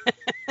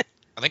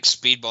 I think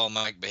Speedball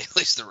Mike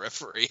Bailey's the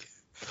referee.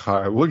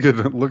 Hi, look at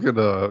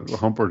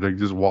Humperdinck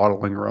just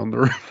waddling around the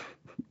ring.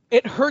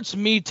 It hurts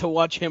me to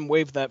watch him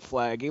wave that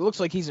flag. He looks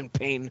like he's in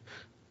pain.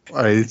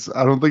 I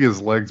don't think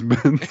his legs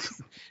bend.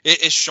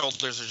 His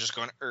shoulders are just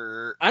going.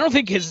 I don't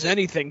think his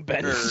anything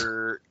bends.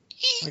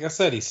 Like I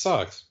said, he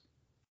sucks.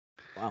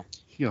 Wow.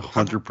 He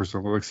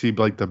 100% looks he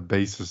like the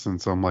bassist in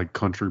some like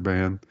country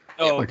band,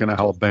 Oh, like in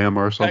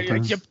Alabama or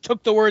something. you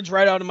took the words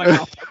right out of my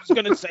mouth. I was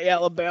gonna say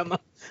Alabama,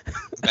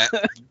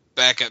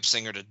 Backup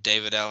singer to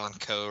David Allan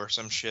Coe or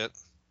some shit.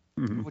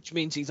 Mhm. which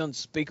means he's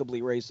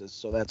unspeakably racist.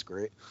 So that's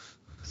great.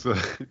 So,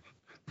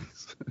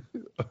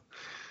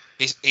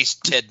 He's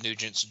Ted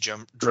Nugent's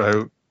drum.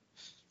 right.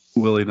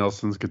 Willie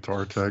Nelson's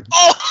guitar tech.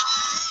 Oh!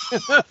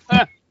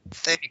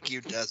 Thank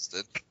you,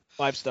 Dustin.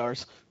 5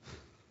 stars.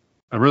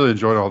 I really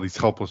enjoyed all these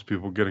helpless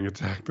people getting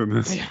attacked in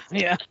this.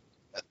 Yeah.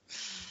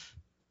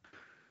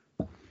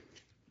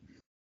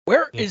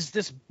 Where is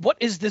this? What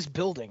is this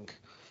building?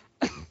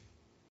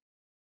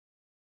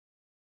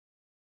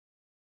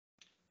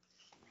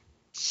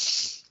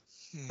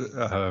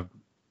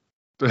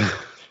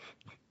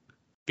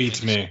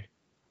 Beats me.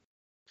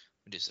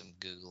 We do some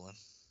Googling.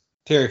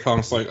 Terry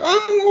Funk's like,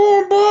 I'm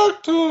going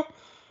back to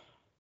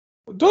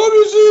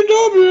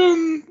WCW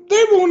and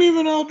they won't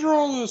even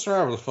outdraw this. Or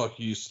however the fuck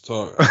you used to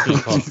talk. I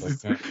can't talk like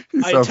that. He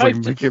I sounds like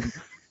typed Mickey. It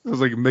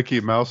was like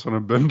Mickey Mouse on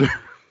a bender.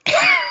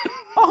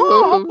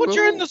 Oh, I'll put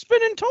you in the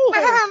spinning toe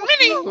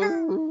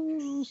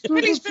hole.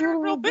 Minnie's been a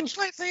real bitch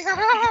lately.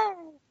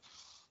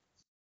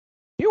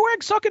 You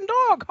egg sucking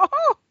dog.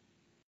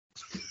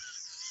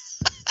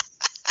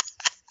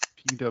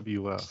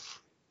 PWF.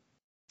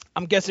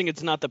 I'm guessing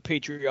it's not the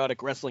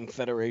Patriotic Wrestling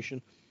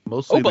Federation.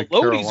 Mostly the but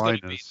Lodi's gonna be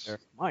Carolinas. there.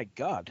 My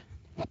God.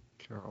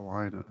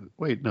 Carolina.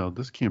 Wait, no,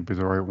 this can't be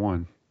the right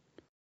one.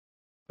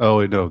 Oh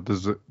wait, no, this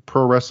is a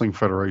Pro Wrestling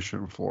Federation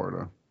in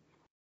Florida.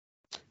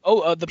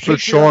 Oh, the So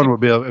Patriotic, Sean would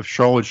be able, if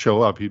Sean would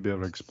show up, he'd be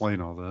able to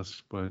explain all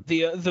this. But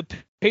the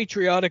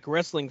Patriotic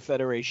Wrestling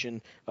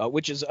Federation,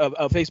 which is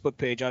a Facebook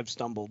page I've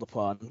stumbled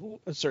upon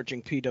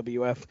searching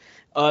PWF.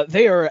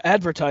 They are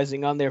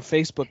advertising on their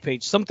Facebook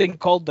page something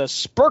called the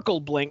Sparkle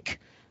Blink,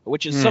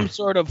 which is some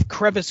sort of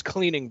crevice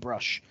cleaning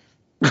brush.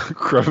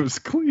 crevice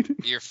cleaning.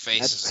 Your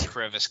face is a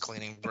crevice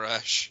cleaning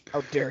brush.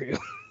 How dare you?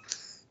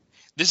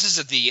 This is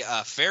at the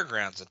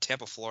fairgrounds in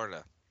Tampa,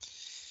 Florida.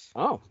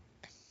 Oh.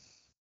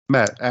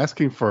 Matt,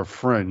 asking for a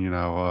friend, you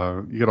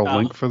get a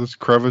link for this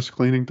crevice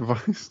cleaning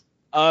device?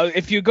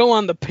 If you go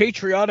on the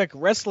Patriotic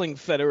Wrestling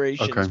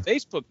Federation's Okay.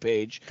 Facebook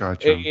page,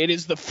 Gotcha. it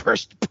is the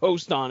first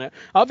post on it.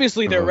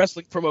 Obviously, their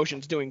wrestling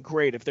promotion's doing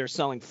great if they're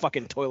selling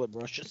fucking toilet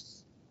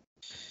brushes.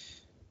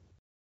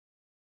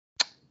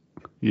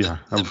 Yeah,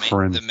 I have a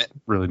friend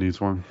really needs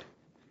one.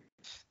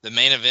 The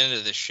main event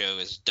of this show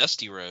is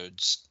Dusty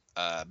Rhodes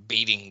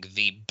beating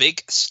the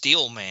Big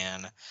Steel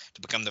Man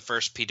to become the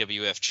first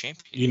PWF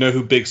champion. You know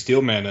who Big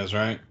Steel Man is,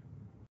 right?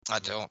 I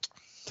don't.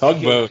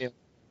 Tugboat.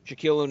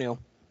 Shaquille O'Neal.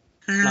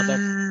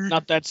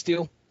 Not that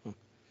steel.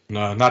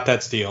 No, not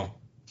that steel.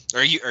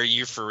 Are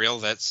you for real?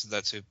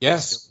 That's who.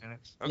 Yes. Steel Man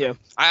is? Okay. Yeah.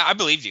 I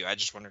believed you. I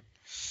just wondered.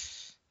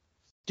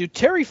 Do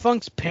Terry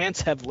Funk's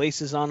pants have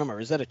laces on them, or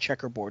is that a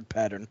checkerboard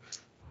pattern?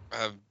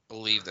 I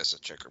believe that's a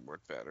checkerboard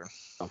pattern.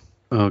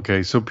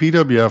 Okay, so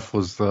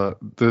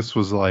PWF this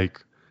was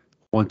like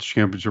once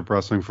championship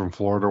wrestling from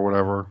Florida or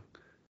whatever.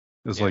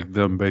 It's like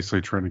them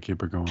basically trying to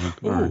keep it going.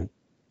 Ooh. All right.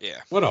 Yeah.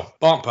 What a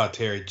bump by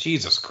Terry.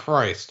 Jesus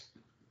Christ.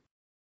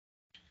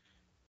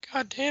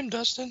 God damn,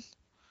 Dustin.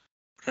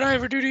 What did I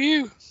ever do to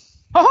you?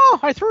 Oh,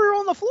 I threw her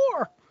on the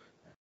floor.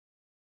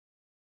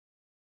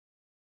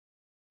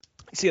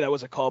 See, that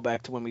was a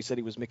callback to when we said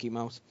he was Mickey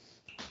Mouse.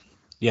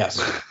 Yes.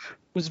 It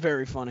was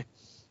very funny.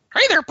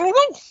 Hey there, Pluto.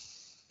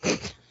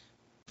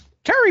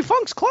 Terry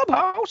Funk's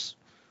Clubhouse.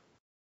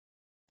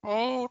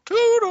 Oh,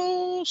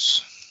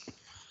 Toodles.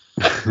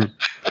 I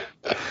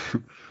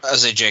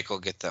say Jake will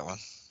get that one.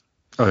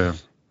 Oh, yeah.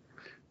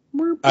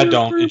 I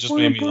don't. It just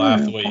made me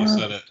laugh the way you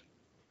said it.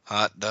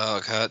 Hot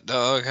dog,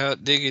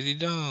 hot diggity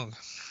dog.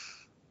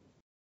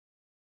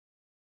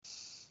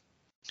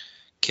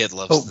 Kid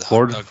loves the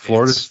hot dog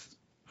dance.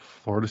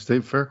 Florida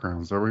State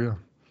Fairgrounds. There we go.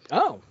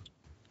 Oh.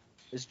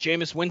 Is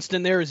Jameis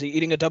Winston there? Is he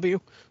eating a W?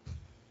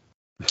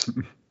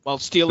 While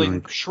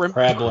stealing shrimp?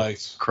 Crab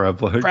legs. Crab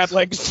legs. Crab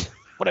legs.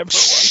 Whatever it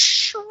was.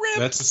 Shrimp.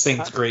 That's the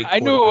Saints' great. I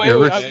knew I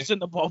quarterback. was in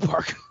the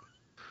ballpark.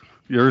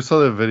 You ever saw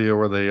that video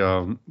where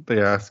they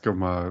ask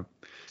him,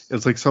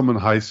 it's like someone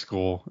in high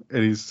school,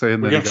 and he's saying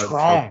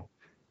that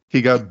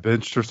he got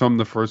benched or something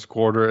the first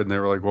quarter, and they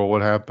were like, well,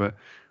 what happened?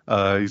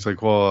 He's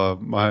like,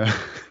 well,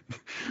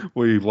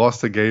 we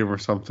lost a game or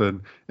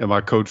something, and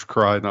my coach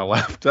cried, and I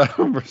laughed at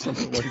him or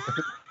something like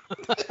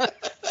that.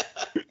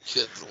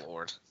 Good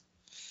Lord.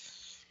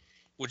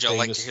 Would y'all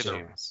like to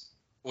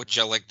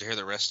hear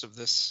the rest of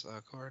this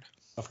card?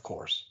 Of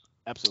course.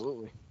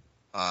 Absolutely.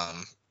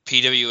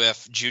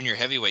 PWF Junior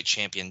Heavyweight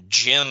Champion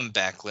Jim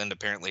Backlund,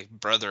 apparently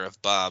brother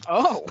of Bob,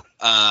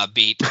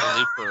 beat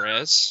Lou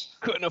Perez.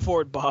 Couldn't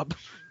afford Bob.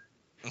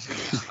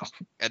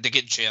 Had to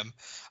get Jim.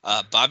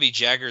 Bobby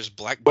Jagger's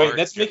Black Bart. Wait,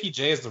 that's Mickey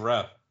J as the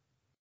ref.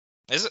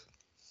 Is it?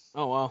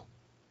 Oh, wow.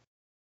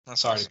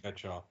 Sorry to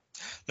cut you off.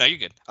 No, you're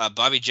good.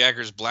 Bobby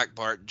Jagger's Black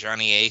Bart,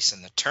 Johnny Ace,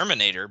 and the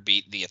Terminator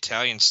beat the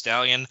Italian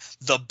Stallion,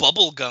 the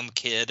Bubblegum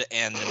Kid,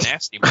 and the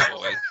Nasty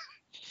Boy.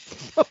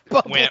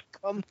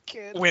 Bubblegum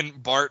Kid. When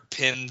Bart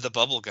pinned the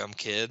Bubblegum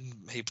Kid,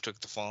 he took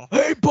the fall.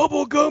 Hey,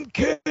 Bubblegum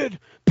Kid!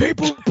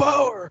 People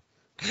power!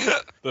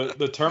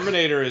 The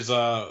Terminator is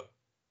the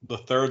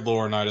third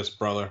Laurinaitis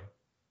brother.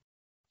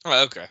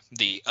 Oh, okay.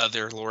 The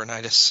other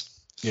Laurinaitis.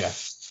 Yeah.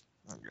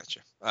 I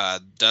gotcha.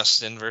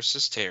 Dustin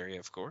versus Terry,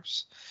 of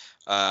course.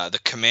 The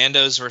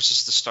Commandos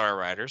versus the Star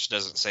Riders.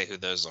 Doesn't say who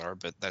those are,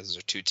 but those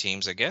are two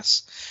teams, I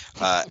guess.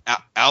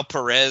 Al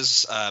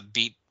Perez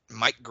beat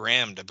Mike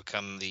Graham to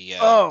become the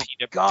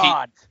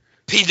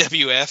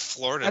PWF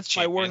Florida That's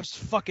champion. my worst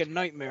fucking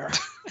nightmare.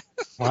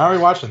 Why are we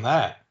watching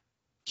that?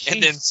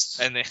 And then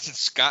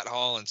Scott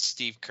Hall and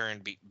Steve Kern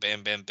beat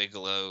Bam Bam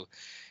Bigelow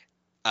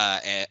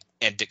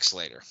and Dick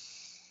Slater.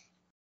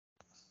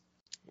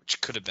 Which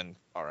could have been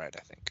all right, I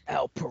think.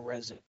 Al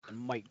Perez and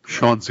Mike Graham.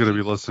 Sean's going to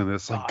be listening to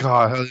this like,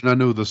 God, how did I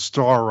know who the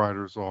Star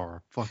Riders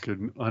are?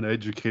 Fucking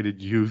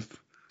uneducated youth.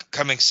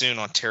 Coming soon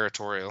on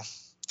Territorial.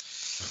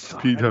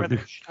 PW.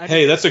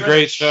 Hey, that's a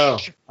great show.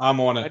 I'm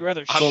on it. I'd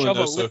rather I shove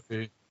a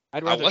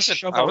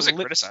wasn't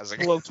lit criticizing.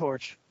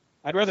 blowtorch.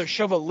 I'd rather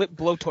shove a lit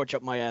blowtorch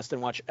up my ass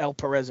than watch Al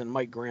Perez and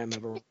Mike Graham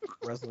have a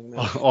wrestling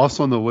match.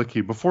 Also on the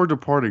wiki, before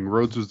departing,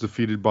 Rhodes was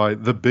defeated by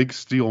the Big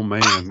Steel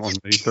Man on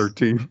May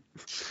 13th.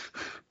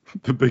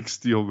 The Big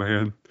Steel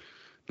Man.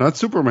 Not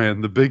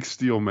Superman, the Big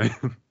Steel Man.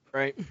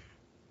 Right.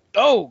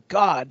 Oh,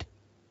 God.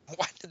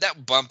 Why did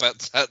that bump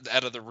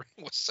out of the ring?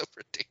 Was so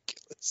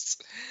ridiculous.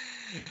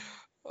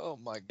 Oh,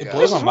 my God. It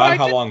blows my mind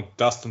how long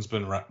Dustin's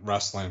been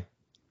wrestling.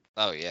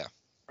 Oh, yeah.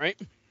 Right?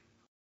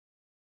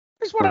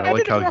 Here's what I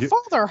did to your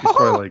father.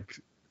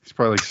 He's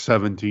probably like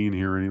 17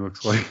 here, and he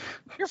looks like...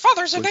 Your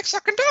father's an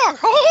ex-sucking dog.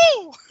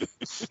 Oh!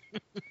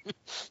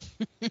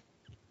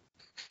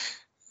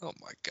 Oh,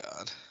 my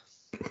God.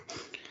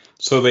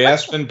 So they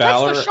asked Finn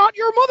Balor. That's the shot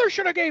your mother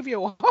should have gave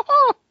you.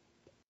 God.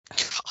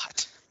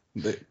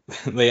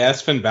 They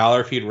asked Finn Balor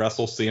if he'd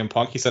wrestle CM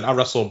Punk. He said, "I'll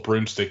wrestle a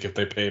broomstick if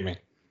they pay me."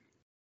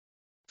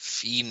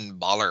 Finn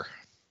Balor.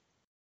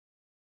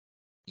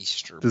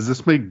 Easter. Does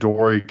this make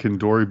Dory? Can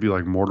Dory be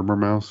like Mortimer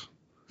Mouse?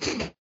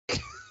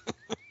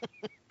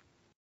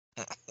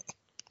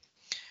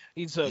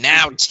 He's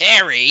now goofy.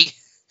 Terry.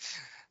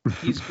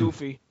 He's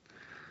goofy.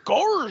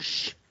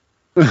 Gorsh.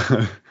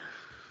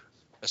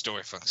 That's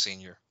Dory Funk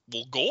Senior.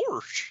 Well,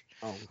 Gorsh.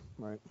 Oh,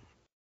 right.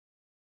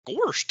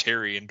 Gorsh,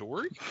 Terry and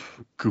Dory.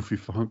 Goofy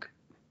Funk.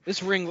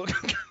 This ring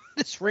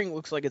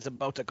looks like it's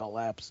about to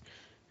collapse.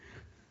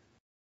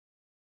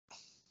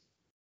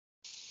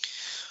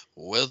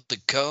 Well, they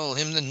call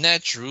him the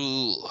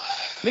natural.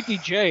 Mickey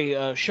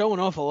J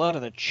showing off a lot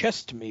of the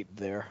chest meat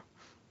there.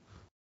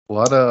 A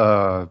lot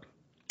of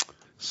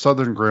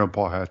Southern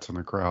grandpa hats in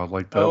the crowd,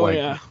 like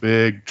that,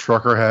 big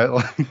trucker hat,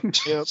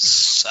 like Yep.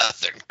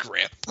 Southern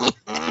grandpa.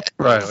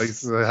 right, like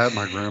the hat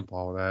my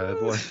grandpa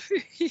had. Like,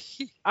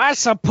 I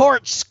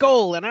support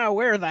Skull and I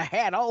wear the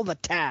hat all the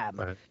time.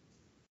 right.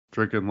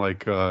 drinking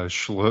like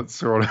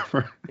Schlitz or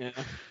whatever. Yeah.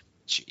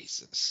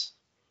 Jesus.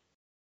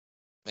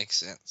 Makes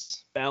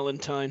sense.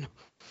 Valentine.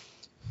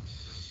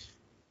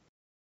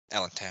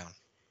 Allentown,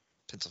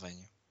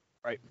 Pennsylvania.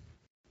 Right.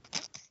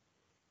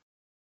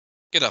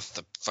 Get off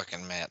the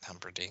fucking mat,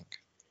 Humperdinck.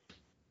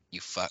 You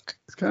fuck.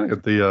 He's kind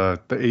of got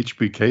the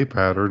HBK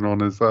pattern on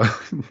his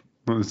on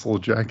his little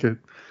jacket.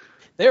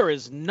 There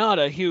is not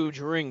a huge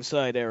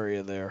ringside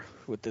area there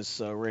with this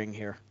ring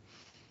here.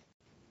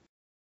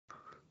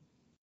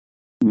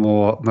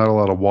 Not a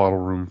lot of waddle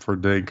room for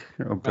Dink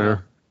out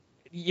there.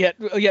 Yet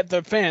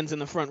the fans in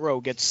the front row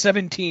get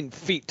 17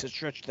 feet to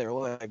stretch their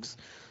legs.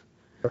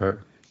 Right.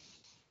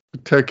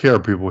 Take care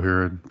of people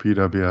here in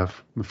PWF,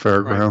 the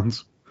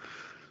fairgrounds. Right.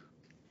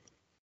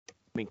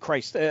 I mean,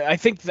 Christ, I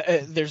think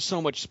there's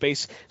so much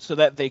space so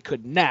that they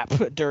could nap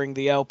during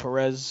the Al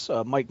Perez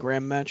Mike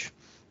Graham match.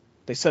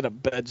 They set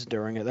up beds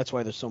during it. That's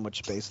why there's so much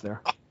space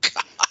there. Oh,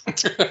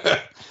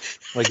 God.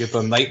 Like at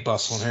the night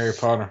bus on Harry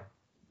Potter.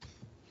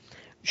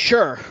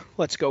 Sure,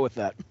 let's go with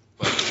that.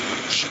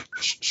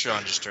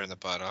 Sean just turned the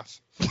pot off.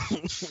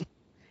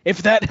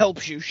 If that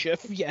helps you,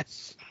 Schiff,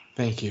 yes.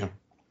 Thank you.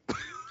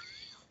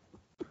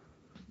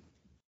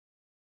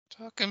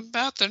 Talking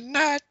about the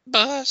night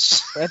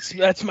bus.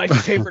 That's my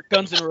favorite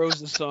Guns N'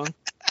 Roses song.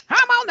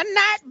 I'm on the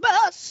night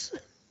bus.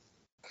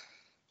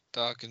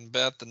 Talking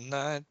about the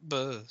night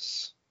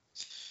bus.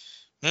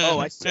 Oh,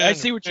 I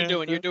see what you're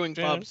doing. You're doing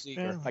Bob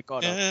Seger. I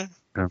caught up.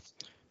 Yeah.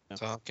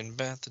 Talking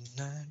about the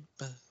night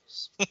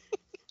bus.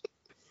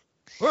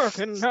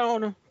 Working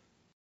on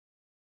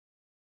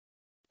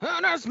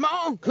a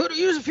small, could have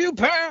used a few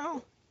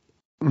pounds.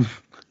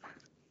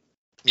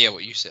 Yeah,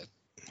 what you said.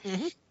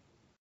 Mm-hmm.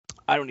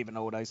 I don't even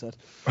know what I said.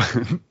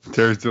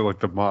 Terry's doing like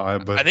the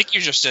mob, but I think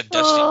you just said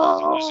Dusty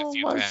lose a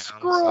few my pounds.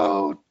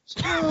 scrot.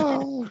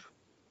 Oh.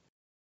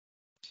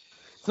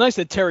 It's nice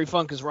that Terry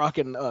Funk is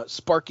rocking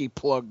Sparky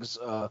Plug's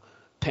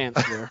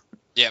pants there.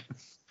 Yep.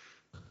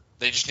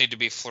 They just need to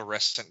be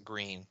fluorescent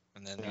green,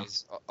 and then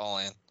he's all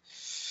in.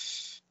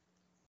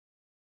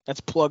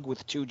 That's Plug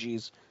with 2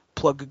 G's.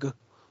 Plug.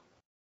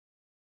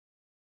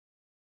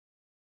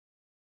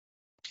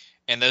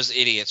 And those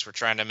idiots were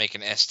trying to make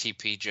an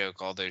STP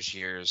joke all those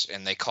years,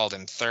 and they called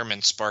him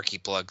Thurman Sparky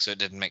Plug, so it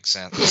didn't make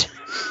sense.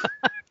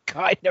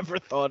 I never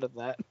thought of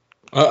that.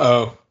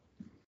 Uh-oh.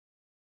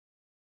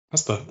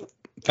 That's the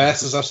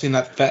fastest I've seen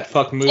that fat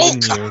fuck move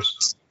in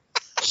years.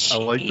 I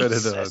like that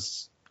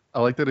it. I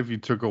like that if you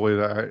took away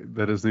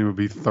that his name would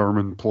be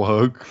Thurman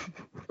Plug.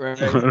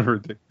 Right.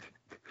 Whatever.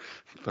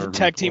 The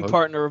tag team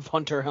partner of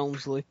Hunter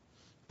Helmsley.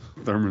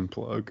 Thurman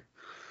Plug.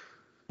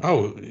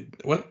 Oh,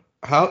 what?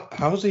 How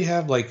does he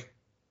have like?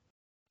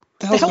 What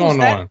the hell's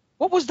going on?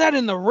 What was that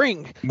in the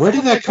ring? Where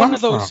did that come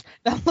from?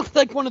 That looked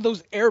like one of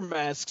those air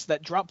masks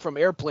that drop from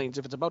airplanes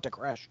if it's about to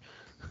crash.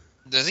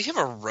 Does he have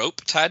a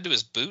rope tied to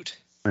his boot?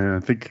 Yeah, I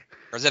think.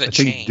 Or is that a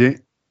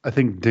chain? I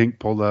think Dink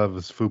pulled out of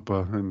his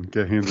fupa and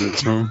get handed it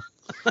to him.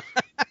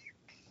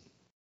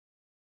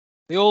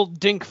 The old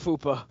Dink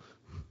fupa.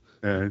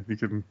 Yeah, he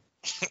can.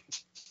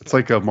 It's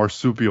like a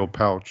marsupial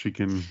pouch. He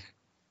can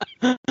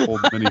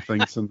hold many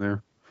things in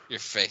there. Your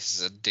face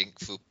is a Dink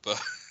fupa.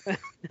 Oh,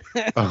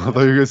 I thought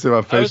you were gonna say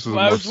my face was a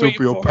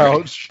marsupial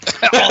pouch.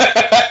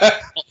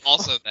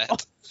 Also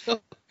that.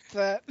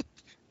 That.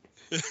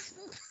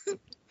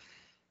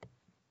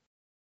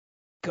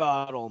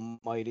 God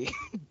almighty.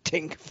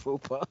 Dink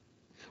fupa.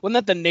 Wasn't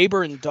that the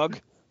neighbor in Doug?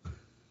 Oh,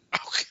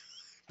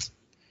 God.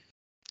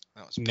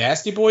 That was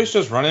Nasty Boys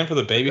just running for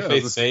the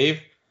babyface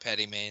save.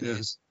 Petty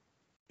mayonnaise.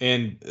 Yeah.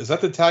 And is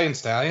that the Italian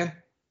Stallion? I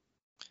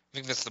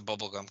think that's the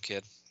bubblegum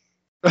kid.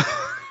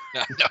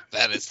 No,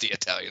 that is the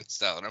Italian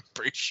Stallion, I'm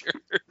pretty sure.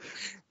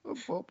 The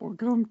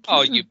bubblegum kid.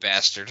 Oh, you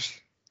bastard.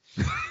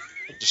 I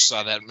just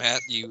saw that,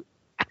 Matt, you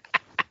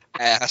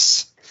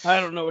ass. I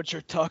don't know what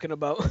you're talking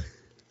about.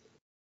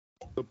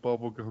 The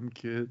bubblegum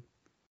kid.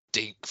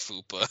 Dink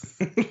fupa.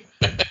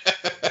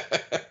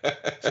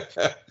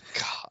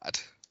 God.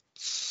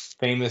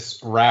 Famous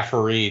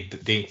referee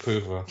Dink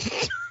Fupa.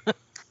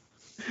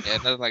 Yeah,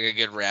 nothing like a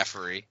good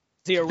referee.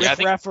 Is he a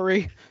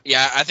referee?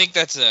 Yeah, I think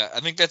that's the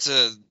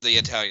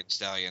Italian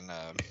Stallion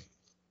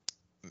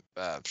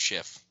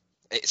Schiff.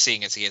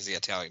 Seeing as he has the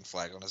Italian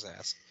flag on his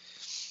ass.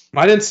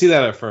 I didn't see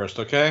that at first.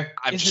 Okay.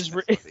 Is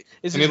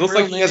he looks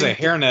like he has a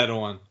hairnet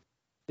on.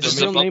 Is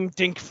his real name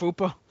Dink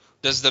Fupa?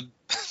 Does the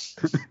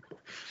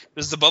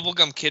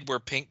bubblegum kid wear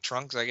pink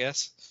trunks? I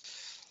guess.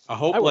 I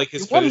hope like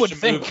his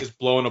finishing move is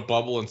blowing a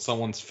bubble in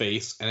someone's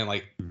face and it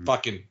like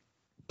fucking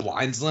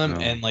blinds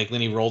them and like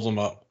then he rolls them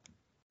up.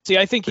 See,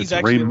 I think he's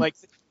actually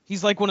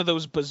he's like one of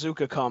those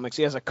bazooka comics.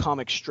 He has a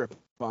comic strip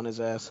on his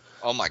ass.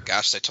 Oh my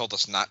gosh, they told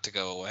us not to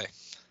go away.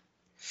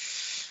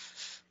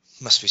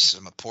 Must be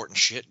some important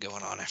shit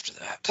going on after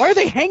that. Why are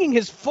they hanging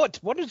his foot?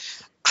 What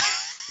is?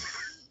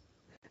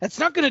 That's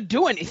not going to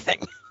do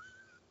anything.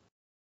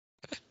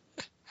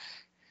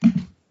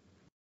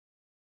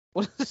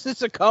 What is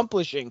this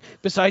accomplishing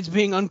besides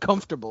being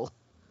uncomfortable?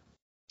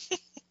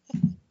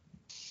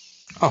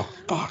 Oh,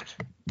 fuck.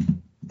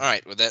 All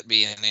right, would that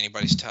be in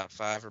anybody's top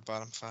 5 or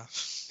bottom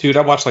 5? Dude,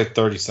 I watched like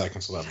 30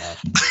 seconds of that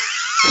match.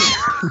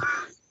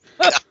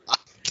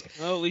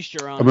 Well, at least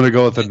you're on. I'm gonna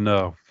go with a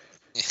no.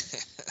 I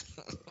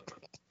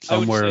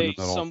would Somewhere in say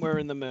the middle. somewhere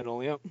in the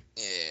middle. Yep.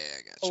 Yeah,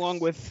 I got you. Along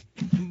with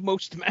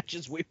most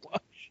matches we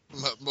watch.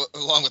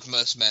 Along with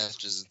most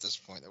matches at this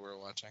point that we're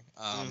watching.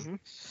 Mhm.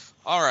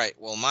 All right,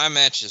 well, my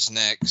match is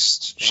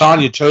next.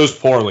 Sean, you chose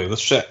poorly.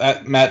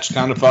 That match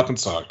kind of fucking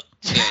sucked.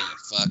 Yeah,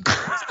 you fuck.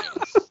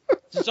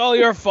 It's all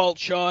your fault,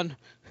 Sean.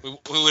 We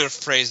would have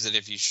phrased it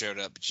if you showed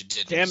up, but you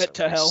didn't. Damn it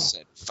to hell.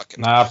 Said,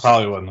 fucking Nah, I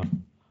probably wouldn't have.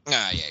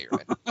 Ah, yeah, you're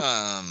right.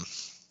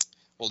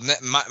 Well,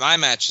 my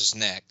match is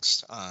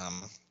next.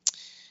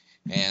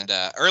 And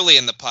early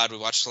in the pod, we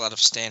watched a lot of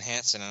Stan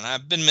Hansen, and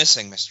I've been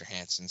missing Mr.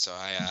 Hansen, so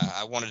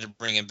I wanted to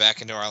bring him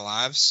back into our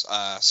lives.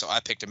 So I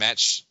picked a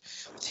match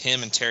with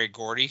him and Terry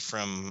Gordy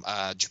from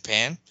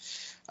Japan.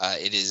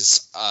 It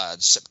is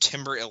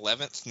September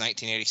 11th,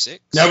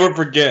 1986. Never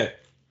forget.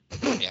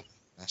 Yeah,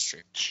 that's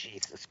true.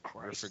 Jesus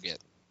Christ. Never forget.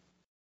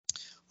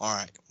 All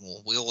right.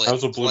 Well, we'll That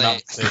was a hit Blue play.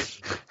 Mountain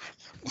State.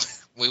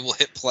 We will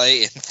hit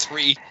play in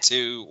 3,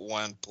 2,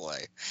 1,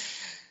 play.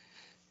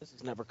 This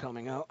is never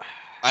coming out.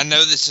 I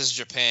know this is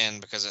Japan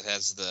because it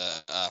has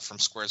the from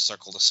squared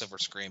circle to silver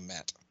screen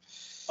mat.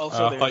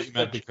 Also, I thought you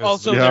meant because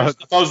also Yeah. I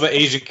thought it was the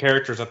Asian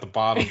characters at the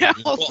bottom. Yeah,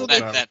 Well, also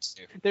that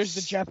too. there's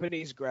the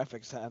Japanese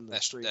graphics on the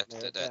That's screen.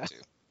 there. that too.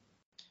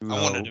 No,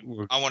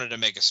 I wanted to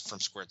make us from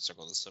squared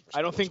circle to silver.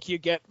 I don't circle. think you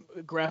get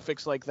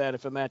graphics like that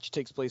if a match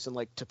takes place in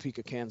like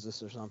Topeka,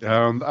 Kansas or something. yeah,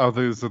 I don't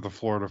think it's at the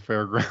Florida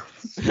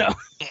Fairgrounds. No,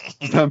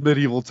 It's not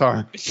medieval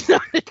time. it's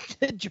not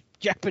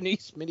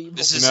Japanese medieval.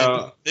 This is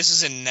No. this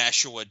is in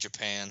Nashua,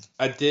 Japan.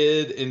 I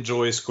did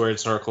enjoy squared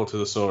circle to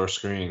the silver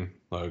screen,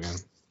 Logan.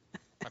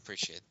 I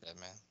appreciate that,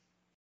 man.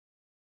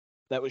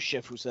 That was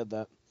Schiff who said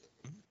that.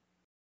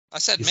 I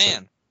said You man.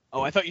 said-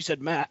 Oh, I thought you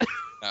said Matt.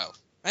 Oh,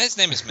 his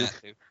name is Matt,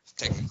 too,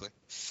 technically.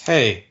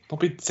 Hey, don't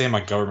be saying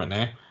my government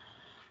name.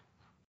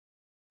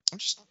 I'm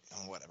just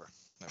whatever.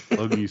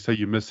 Logan, you say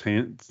you miss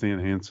Stan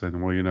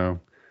Hansen. Well, you know,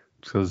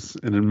 because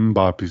in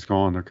Mbop he's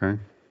gone. Okay.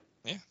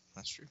 Yeah,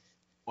 that's true.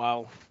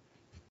 Wow.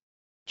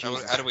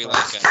 How do we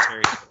like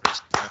Terry?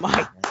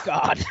 My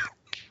God.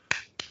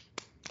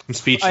 I'm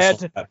speechless. I had on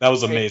to- that. That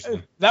was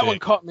amazing. That Hey, one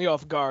caught me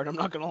off guard. I'm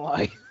not gonna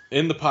lie.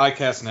 in the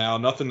podcast now.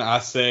 Nothing I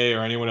say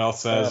or anyone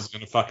else says is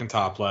gonna fucking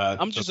top that.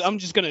 I'm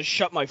just gonna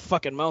shut my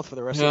fucking mouth for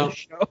the rest Yeah. of the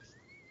show.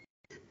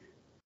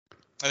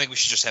 I think we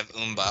should just have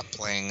Umbop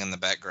playing in the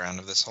background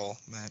of this whole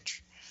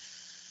match.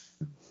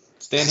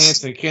 Stan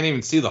Hansen can't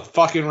even see the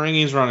fucking ring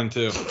he's running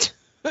to.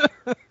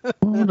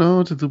 Hold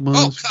on to the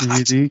ones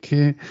God. they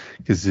can't,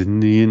 because in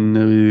the end,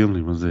 they're the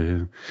only ones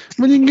there.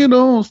 When you get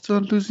old,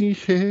 start losing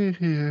hair.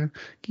 Can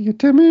you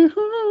tell me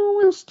who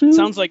will still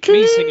Sounds like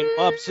me singing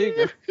Bob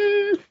Seger.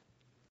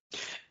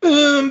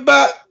 I'm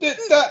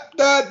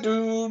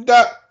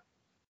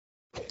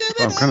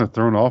kind of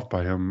thrown off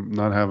by him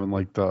not having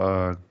like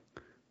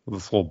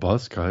this whole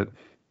buzz cut.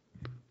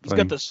 He's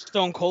got the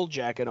Stone Cold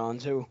jacket on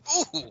too.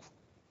 Ooh,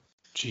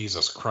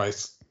 Jesus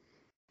Christ.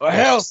 Oh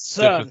hell,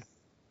 son!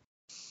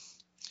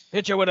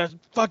 Hit you with a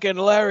fucking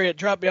lariat,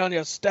 drop you on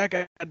your stack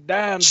of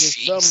dimes,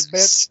 you son of a bitch.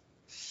 Jesus.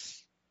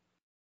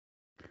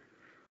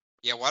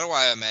 Yeah, why do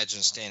I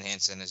imagine Stan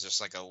Hansen is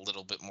just like a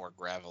little bit more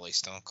gravelly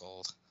Stone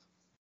Cold?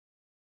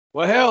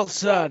 Well, hell,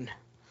 son.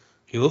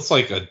 He looks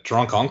like a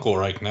drunk uncle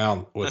right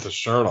now with his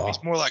shirt off.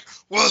 It's more like,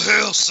 well,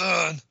 hell,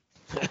 son.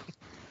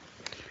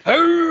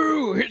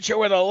 Oh, hit you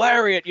with a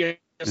lariat, you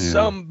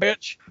son of a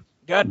bitch.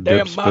 Goddamn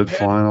Dip spit mop head.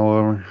 flying all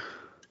over.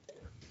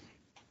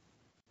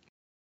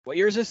 What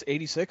year is this?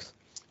 86?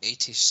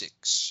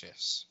 86,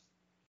 yes.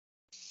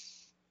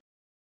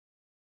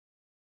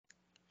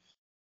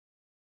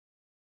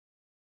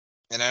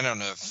 And I don't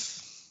know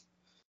if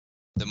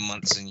the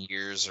months and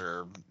years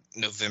are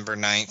November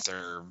 9th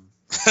or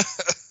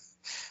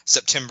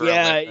September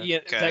Yeah, 11th, yeah,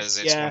 because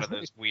that- it's yeah. one of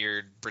those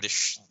weird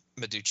British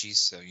Meduchis,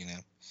 so, you know.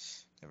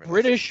 never know.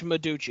 British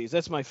Meduchis.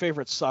 That's my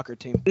favorite soccer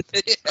team.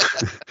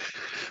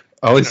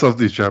 I always love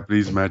these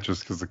Japanese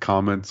matches because the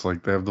comments,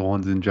 like they have the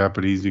ones in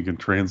Japanese, you can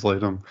translate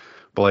them.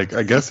 But like,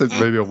 I guess it's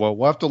maybe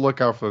we'll have to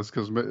look out for this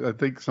because I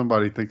think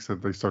somebody thinks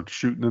that they start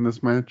shooting in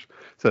this match.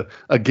 So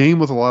a game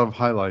with a lot of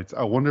highlights.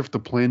 I wonder if the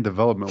planned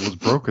development was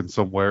broken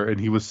somewhere and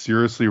he was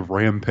seriously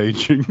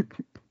rampaging.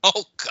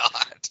 Oh,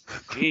 God.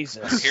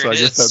 Jesus. Here So I it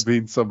guess is. that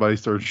means somebody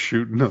started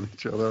shooting on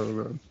each other.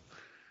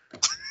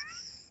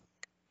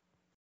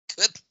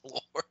 Good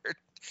Lord.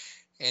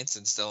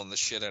 Hansen's selling the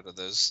shit out of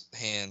those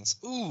hands.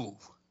 Ooh.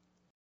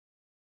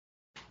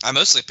 I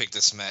mostly picked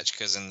this match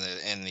because in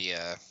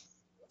the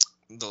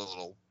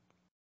little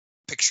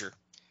picture,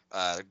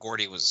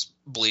 Gordy was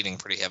bleeding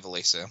pretty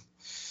heavily, so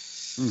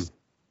Yeah,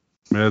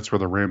 that's where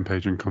the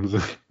rampaging comes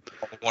in.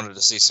 I wanted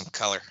to see some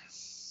color.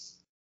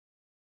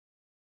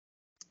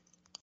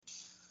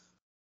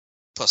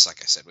 Plus,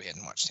 like I said, we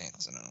hadn't watched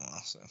Hansen in a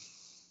while, so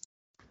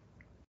I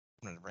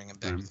wanted to bring him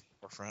back to the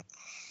forefront.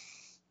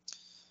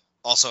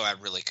 Also, I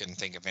really couldn't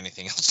think of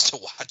anything else to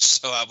watch,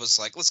 so I was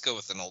like, let's go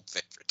with an old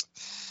favorite.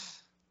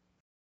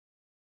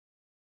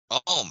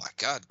 Oh my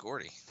God,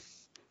 Gordy.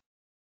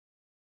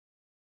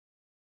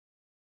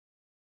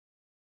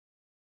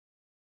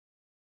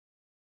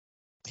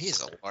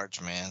 He's a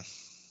large man.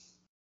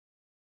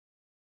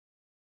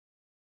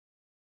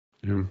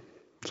 Yeah.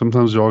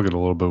 Sometimes y'all get a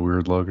little bit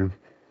weird, Logan.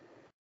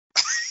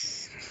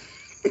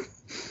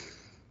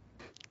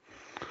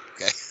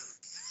 Okay.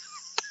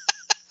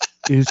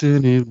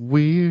 Isn't it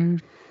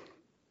weird?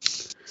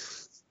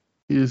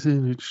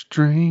 Isn't it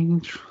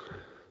strange?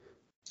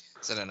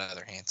 Is that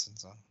another Hansen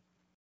song?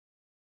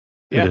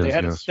 Yeah, It they is,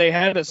 had yes. they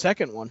had a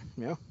second one.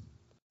 Yeah.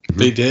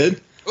 They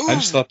did? Ooh. I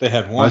just thought they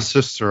had My one.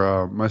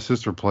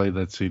 sister played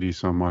that CD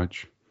so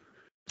much.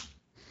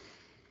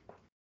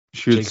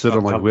 She would Jake's sit on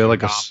about like we had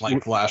like a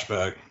like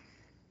flashback.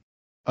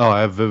 oh,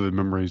 I have vivid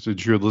memories. And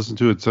she would listen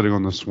to it sitting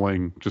on the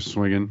swing, just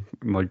swinging,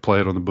 and like play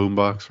it on the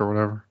boombox or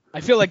whatever. I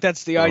feel like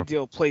that's the Oh.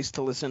 ideal place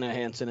to listen to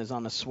Hansen is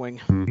on a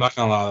swing. I'm not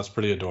gonna lie, that's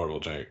pretty adorable,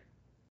 Jake.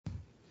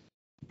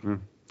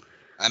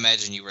 I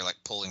imagine you were like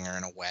pulling her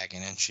in a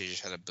wagon and she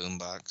just had a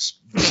boombox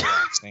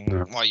blasting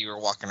Yeah. while you were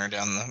walking her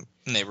down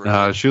the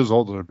neighborhood. She was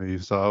older than me,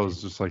 so I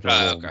was just like a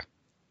little Okay.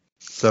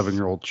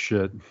 7-year-old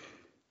shit.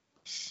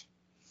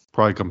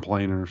 Probably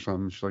complaining or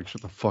something. She's like,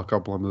 shut the fuck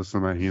up, let me listen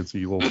to my Hansen,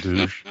 you little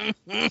douche.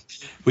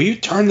 Will you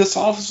turn this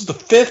off? This is the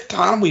 5th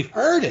time we've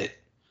heard it.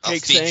 I'll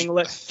Jake feed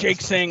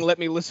saying, you- let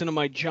me listen to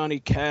my Johnny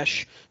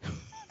Cash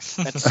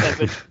at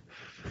 7.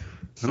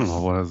 I don't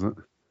know what is it.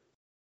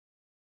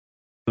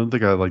 I don't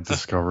think I like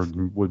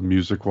discovered what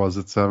music was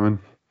at 7.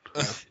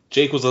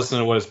 Jake was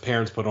listening to what his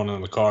parents put on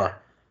in the car.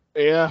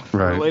 Yeah,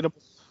 Right. relatable.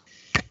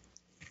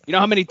 You know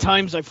how many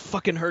times I've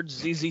fucking heard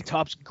ZZ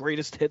Top's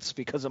greatest hits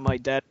because of my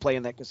dad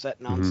playing that cassette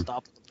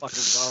nonstop in the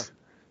fucking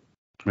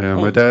car? Man,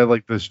 my dad had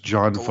like this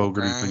John Gold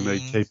Fogerty thing they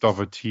Grind. taped off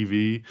a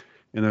TV,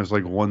 and there's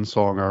like one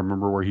song I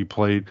remember where he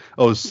played.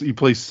 Oh, he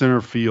plays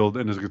center field,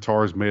 and his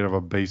guitar is made of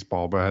a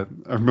baseball bat.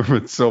 I remember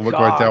it so much. My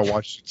God. dad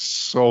watched it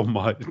so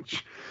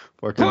much.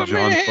 Fucking Put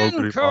John me in,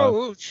 Fogerty. vibe.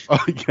 coach.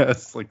 Oh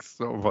yes, like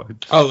so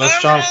much. Oh, that's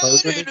I'm John ready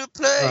Fogerty? to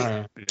play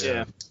Alright.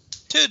 Yeah.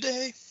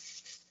 today.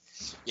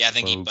 Yeah, I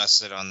think he Folks.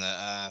 busted on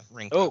the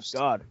ring Oh post.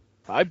 God,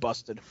 I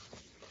busted.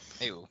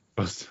 Ew.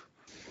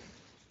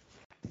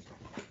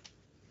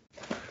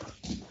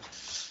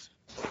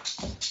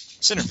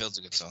 Centerfield's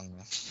a good song,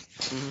 though.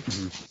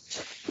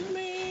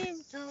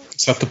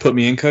 Is that the Put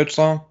Me In Coach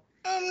song?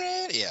 I'm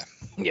ready.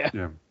 Yeah.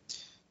 Yeah.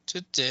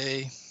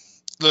 Today,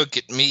 look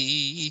at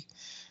me.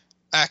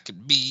 I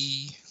could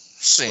be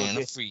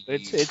Santa Fe.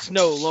 It's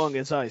no long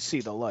as I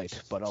see the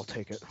light, but I'll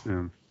take it.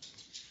 Yeah.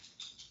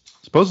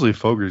 Supposedly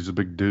Fogerty's a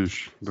big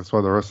douche. That's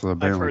why the rest of the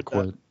band heard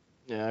quit.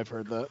 Yeah, I've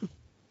heard that.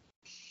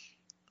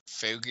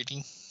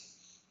 Fogerty.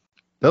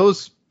 That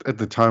was at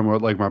the time where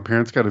like my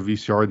parents got a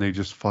VCR and they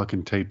just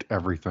fucking taped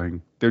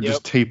everything. They'd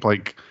just tape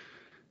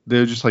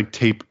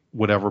tape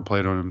whatever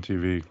played on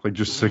MTV, like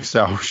just 6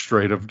 hours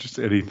straight of just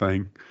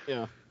anything.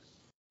 Yeah.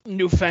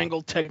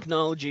 Newfangled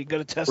technology,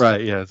 gotta test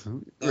Right? it. Yeah.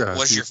 Yeah.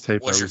 was you your just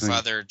tape was your everything.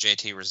 father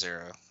JT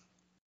Rosero?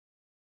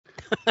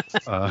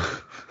 Uh,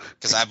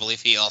 Because I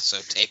believe he also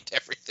taped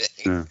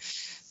everything. Yeah.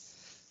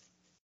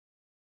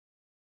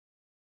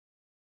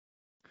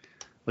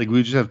 like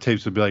we just have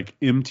tapes that be like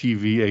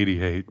MTV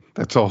 '88.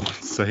 That's all it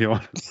say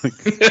on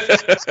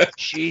it. Like,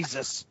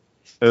 Jesus.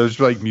 it was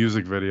like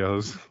music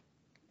videos.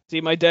 See,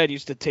 my dad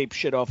used to tape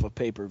shit off of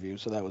pay-per-view,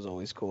 so that was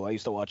always cool. I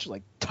used to watch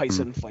like Hmm.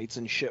 Tyson fights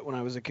and shit when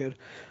I was a kid.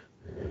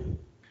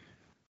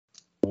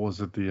 What was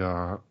it?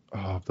 The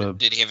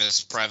Did he have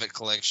his private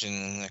collection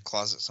in a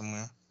closet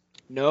somewhere?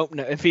 Nope.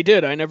 No, if he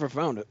did, I never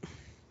found it.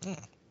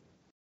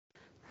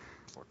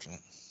 Unfortunate.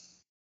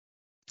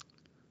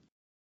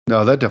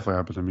 No, that definitely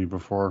happened to me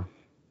before.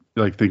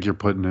 You like think you're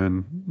putting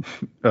in,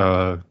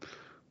 I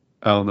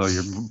don't know,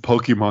 your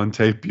Pokemon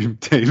tape you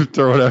taped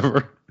or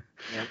whatever.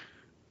 Yep.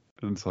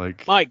 And it's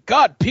like, My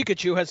God,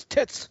 Pikachu has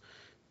tits.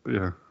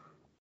 yeah.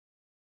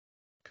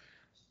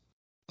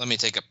 Let me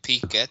take a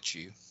peek at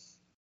you.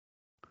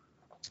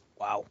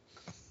 Wow.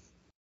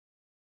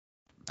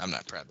 I'm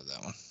not proud of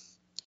that one.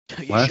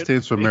 You Last should-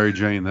 Dance with Mary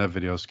Jane, that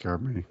video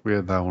scared me. We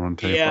had that one on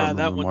tape. I Yeah,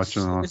 remember that one.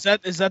 watching it on.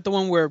 Is that the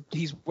one where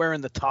he's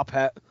wearing the top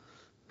hat?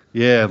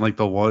 Yeah, and like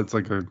the one, it's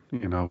like a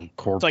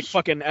corpse. It's like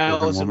fucking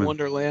Alice in woman.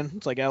 Wonderland.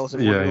 It's like Alice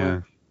in Yeah,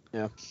 Wonderland. yeah.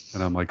 Yeah.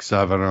 And I'm like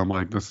 7, and I'm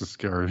like, this is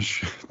scary as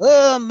shit.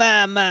 Oh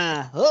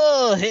my.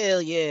 Oh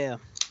hell yeah.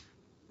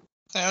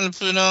 Time to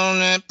put on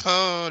that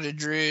party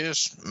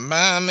dress,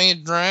 buy me a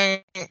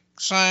drink,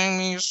 sing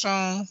me a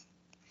song.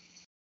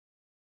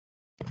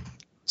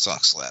 Song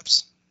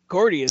slaps.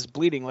 Gordy is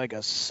bleeding like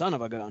a son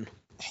of a gun.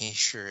 He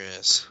sure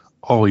is.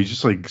 Oh, he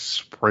just like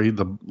sprayed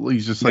the.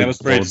 He's just like That was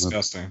very blowing the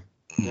disgusting.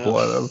 Yeah.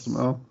 blood out of his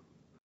mouth.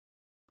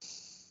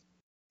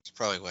 It's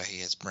probably why he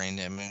has brain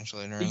damage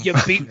later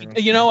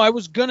on. I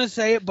was gonna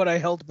say it, but I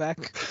held back.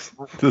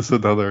 This is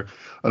another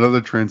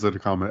translator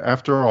comment.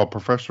 After all,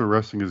 professional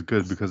wrestling is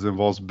good because it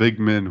involves big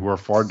men who are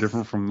far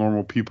different from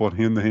normal people in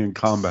hand-to-hand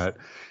combat.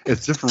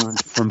 It's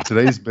different from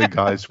today's big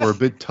guys who are a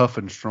bit tough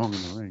and strong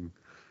in the ring.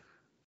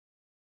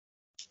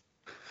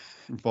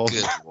 Involves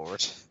Good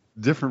lord.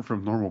 different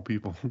from normal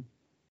people.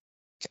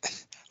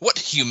 What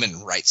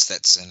human writes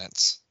that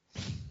sentence.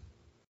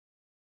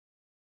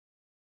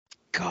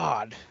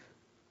 God.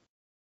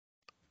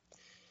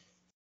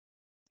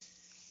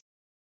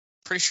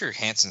 Pretty sure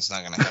Hansen's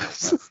not going to have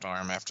a left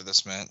arm after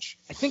this match.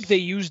 I think they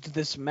used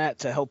this mat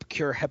to help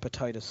cure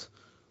hepatitis.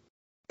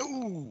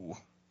 Ooh.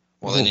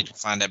 Well, they need to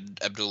find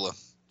Abdullah.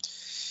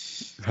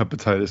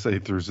 Hepatitis A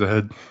through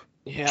Z.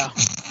 Yeah.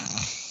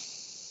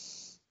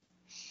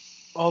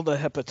 All the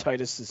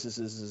hepatitis. This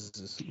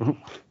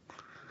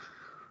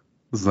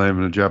is not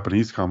even a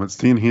Japanese comment.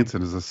 Stan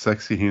Hansen is a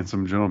sexy,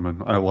 handsome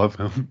gentleman. I love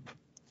him.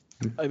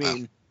 I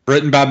mean,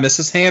 Written by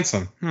Mrs.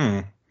 Hansen.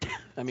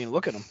 I mean,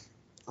 look at him.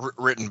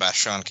 Written by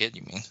Sean Kidd,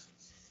 you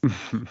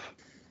mean?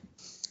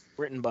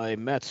 Written by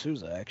Matt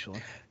Souza,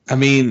 actually. I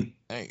mean,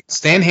 There you go.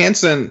 Stan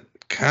Hansen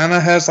kind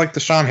of has like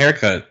the Sean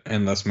haircut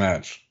in this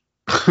match.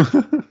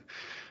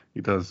 He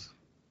does.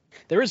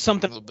 There is A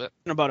something little bit.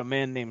 about a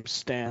man named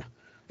Stan.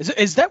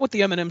 Is that what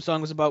the Eminem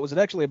song was about? Was it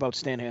actually about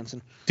Stan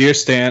Hansen? Dear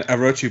Stan, I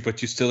wrote you,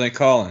 but you still ain't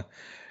calling.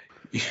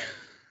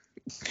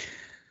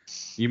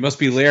 You must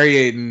be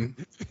lariating.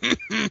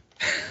 I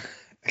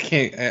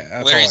can't.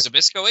 That's Larry all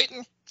Zabisco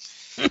eating?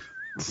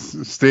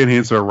 Stan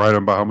Hansen are right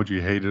about how much he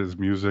hated his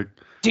music.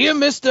 Dear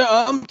Mister,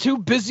 I'm too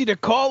busy to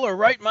call or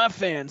write my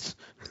fans.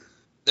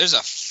 There's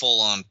a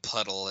full-on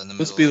puddle in the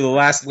Must middle. be the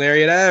last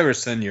lariat I ever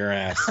send your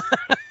ass.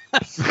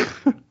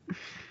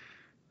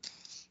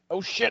 Oh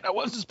shit, I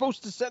wasn't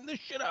supposed to send this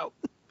shit out.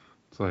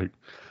 It's like,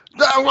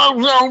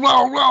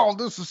 no,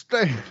 this is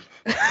Stan.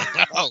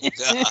 Oh,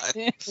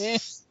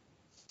 God.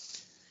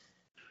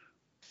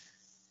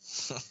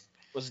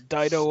 Was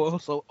Dido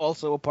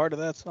also a part of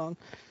that song?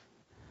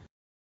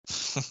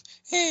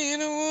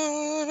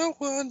 Anyone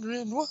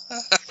wondering why?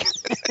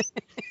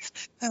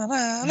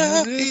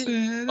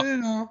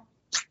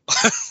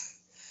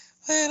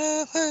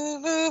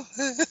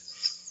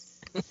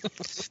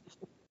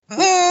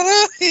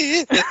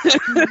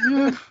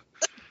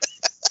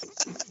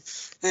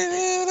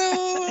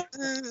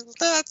 It's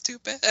not too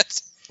bad.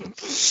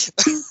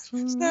 It's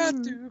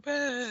not too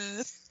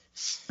bad.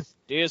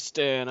 Dear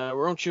Stan, I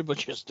wrote you,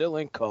 but you still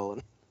ain't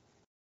calling.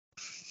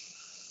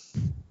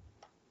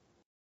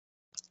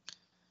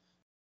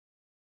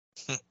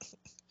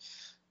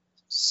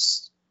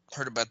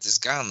 Heard about this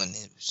guy on the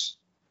news.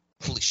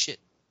 Holy shit,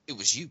 it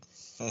was you.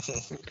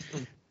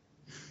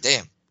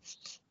 Damn.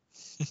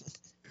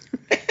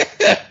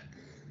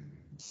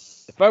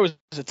 If I was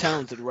a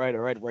talented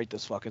writer, I'd write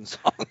this fucking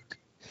song.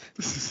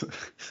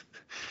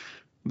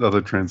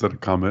 Another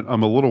translated comment.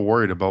 I'm a little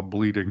worried about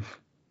bleeding.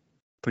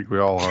 I think we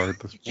all are at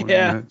this point in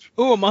Yeah. the match.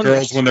 Who among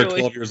Girls us when they're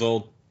really? 12 years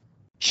old.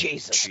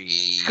 Jesus.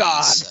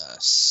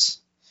 Jesus.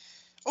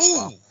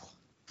 Ooh.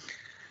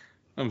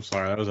 I'm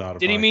sorry, that was out of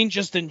Did he line. mean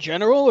just in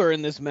general or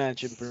in this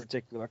match in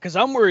particular? Because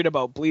I'm worried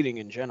about bleeding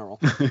in general.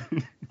 I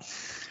think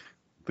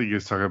he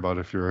was talking about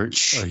if you're a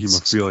Jesus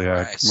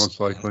hemophiliac, Christ, most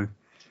man. likely.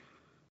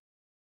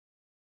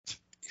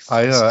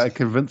 I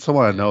convinced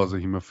someone I know as a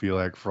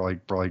hemophiliac for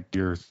like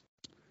years.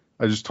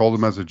 I just told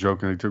him as a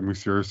joke and he took me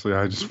seriously.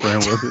 I just ran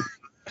with it.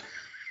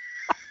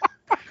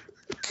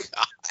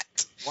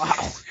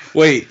 Wow.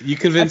 Wait, you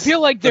convinced I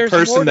feel like the there's more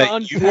person to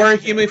that you unpack were a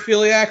there.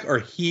 hemophiliac or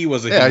he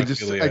was a Yeah, I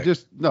hemophiliac?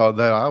 just no,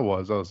 that I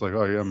was like,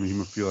 oh yeah, I'm a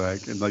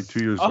hemophiliac, and like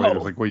 2 years later, I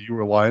was Oh. like, wait, you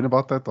were lying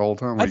about that the whole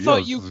time? I Like, thought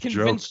this you is a joke.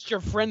 convinced your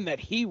friend that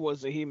he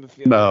was a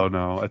hemophiliac.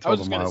 No, I I told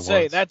was him gonna I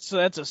say was.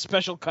 that's a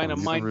special kind of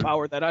he's mind already-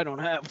 power that I don't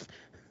have.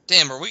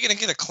 Damn, are we going to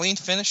get a clean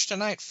finish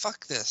tonight?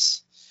 Fuck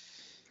this.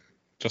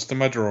 Just in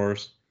my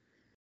drawers.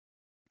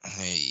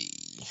 Hey.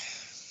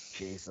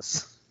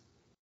 Jesus.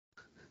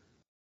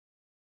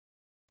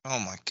 Oh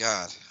my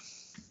God.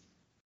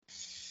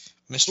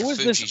 Mr. Who is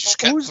Fuji this- just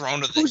got who's-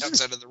 thrown to the who's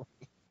outside of the ring.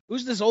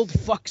 Who's this old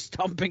fuck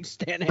stomping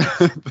Stan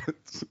Hansen?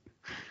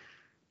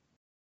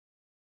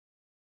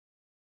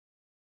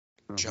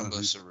 Jumbo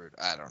Sarut.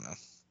 I don't know.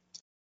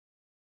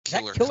 That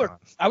Killer, Killer- Khan.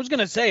 I was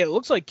gonna say it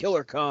looks like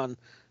Killer Khan.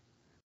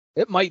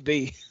 It might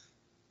be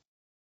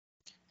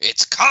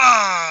It's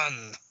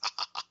Khan!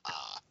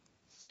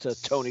 to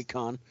Tony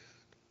Khan.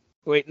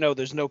 Wait, no,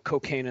 there's no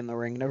cocaine in the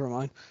ring. Never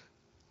mind.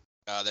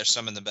 There's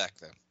some in the back,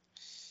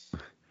 though.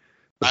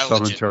 The I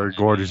cemetery legit-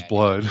 Gordy's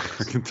blood.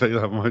 I can tell you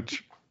that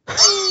much.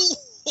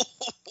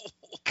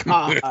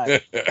 God.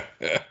 I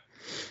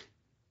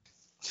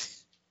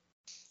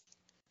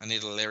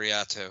need a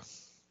Lariato.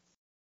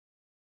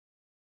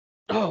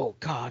 Oh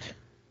God.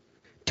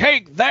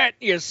 Take that,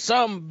 you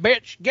some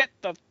bitch! Get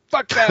the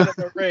fuck out of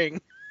the ring!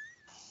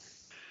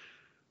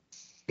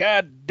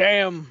 God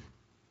damn.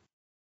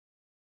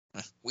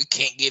 We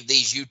can't give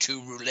these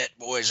YouTube Roulette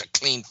boys a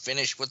clean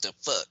finish. What the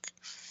fuck?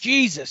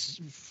 Jesus.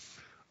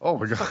 Oh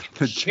my god.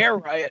 Chair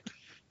riot.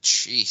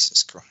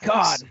 Jesus Christ.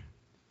 God.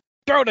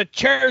 Throw the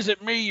chairs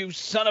at me, you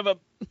son of a...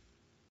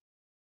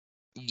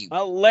 You-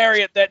 I'll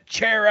lariat that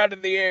chair out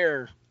of the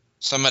air.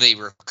 Somebody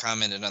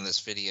commented on this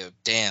video,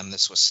 damn,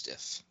 this was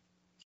stiff.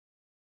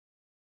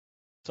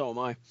 So am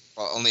I.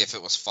 Well, only if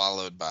it was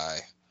followed by,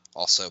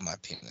 also my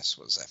penis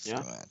was after Yeah.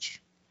 the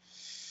match.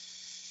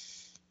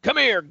 Come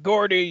here,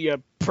 Gordy,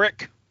 you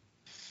prick.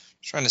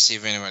 Trying to see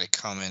if anybody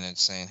commented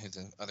saying who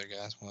the other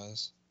guys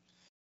was.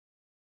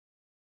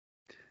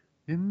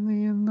 In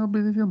the end, I'll be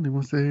the only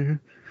one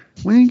there.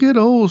 When you get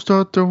old,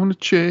 start throwing a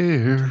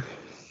chair.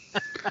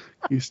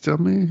 You tell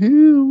me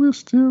here we're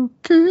still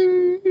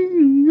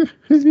king.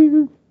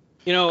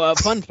 You know,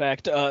 fun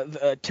fact,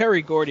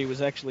 Terry Gordy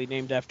was actually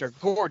named after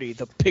Gordy,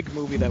 the pig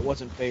movie that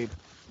wasn't made.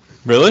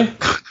 Really?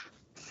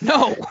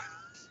 No!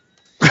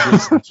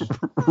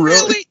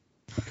 Really?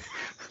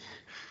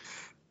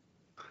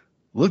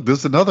 Look, this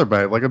is another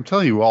match. Like I'm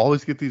telling you, we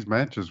always get these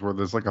matches where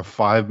there's like a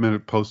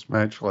 5-minute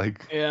post-match.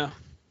 Like, Yeah.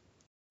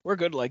 We're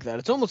good like that.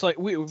 It's almost like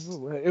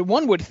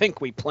one would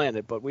think we planned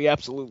it, but we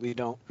absolutely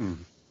don't.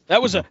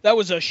 That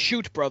was a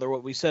shoot, brother,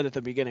 what we said at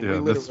the beginning. Yeah, we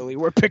literally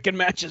were picking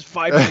matches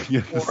 5 minutes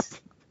before.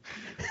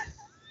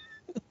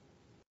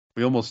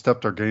 We almost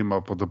stepped our game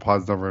up with the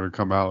pod's never going to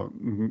come out.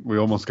 We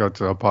almost got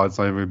to a pod's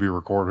not even going to be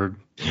recorded.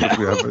 We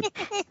haven't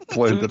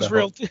planned it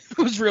out. It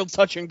was real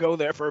touch and go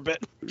there for a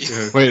bit.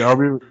 Yeah. Wait,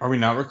 are we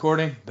not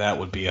recording? That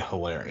would be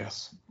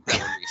hilarious. That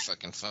would be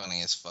fucking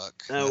funny as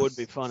fuck. That would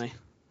be funny.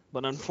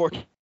 But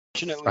unfortunately,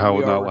 I would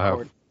we not are laugh.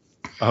 recording.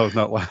 I was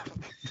not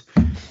laughing.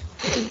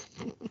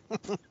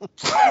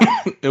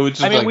 It would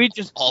just. I mean, like,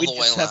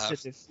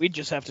 we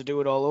just have to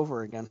do it all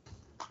over again.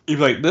 you'd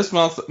be like, this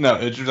month. No,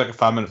 it's just like a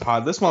 5-minute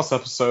pod. This month's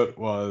episode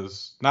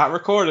was not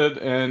recorded,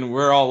 and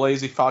we're all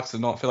lazy fucks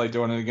and don't feel like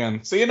doing it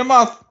again. See you in a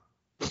month.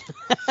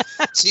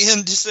 See you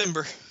in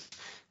December.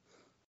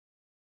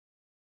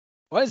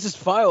 Why is this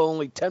file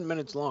only 10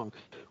 minutes long?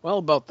 Well,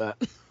 about that.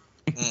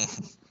 Did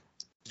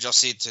y'all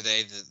see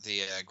today that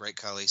the Great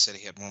Khali said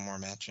he had one more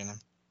match in him?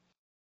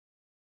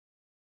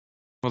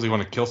 Does he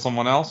want to kill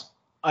someone else?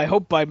 I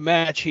hope by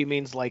match he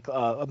means like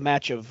a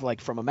match of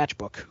like from a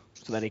matchbook,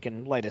 so that he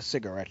can light a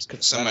cigarette.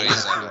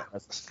 Somebody's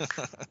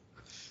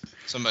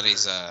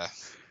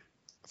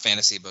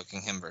fantasy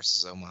booking him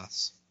versus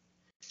Omos.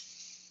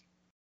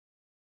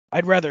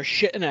 I'd rather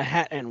shit in a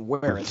hat and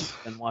wear it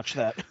than watch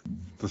that.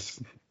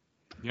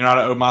 You're not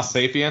an Omos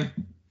Sapien?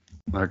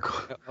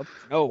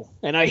 No,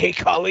 and I hate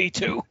Khali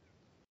too.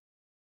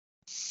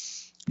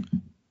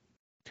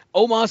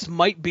 Omos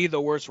might be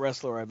the worst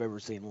wrestler I've ever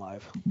seen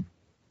live.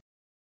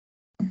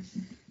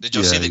 Did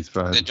y'all see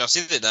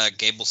that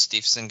Gable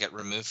Steveson got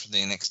removed from the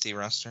NXT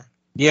roster?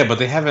 Yeah, but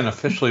they haven't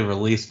officially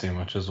released him,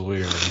 which is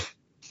weird.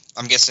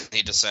 I'm guessing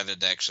he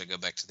decided to actually go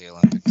back to the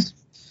Olympics.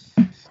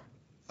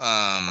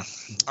 All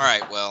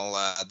right, well,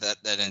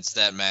 that ends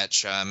that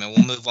match, and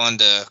we'll move on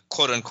to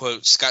quote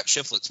unquote Scott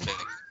Shiflett's pick.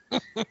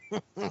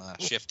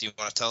 Shift, do you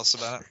want to tell us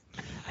about it?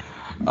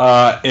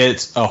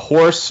 It's a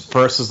horse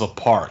versus a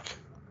park.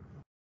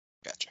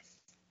 Gotcha.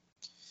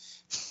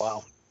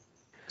 Wow.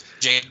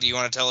 Jade, do you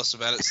want to tell us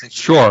about it?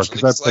 Sure,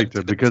 because I picked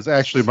it. Because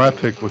actually, my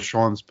pick was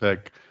Sean's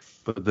pick,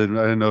 but then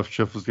I didn't know if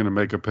Schiff was going to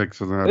make a pick,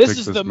 so then I picked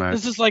this match.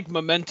 This is like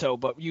Memento,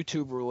 but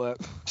YouTube Roulette.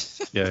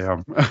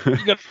 Yeah.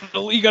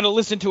 You got to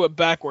listen to it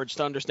backwards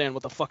to understand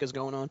what the fuck is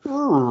going on.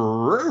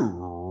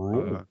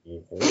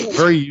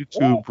 Very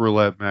YouTube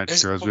Roulette match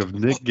here, as we have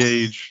Nick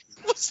Gage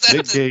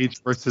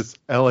versus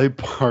LA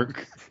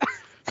Park.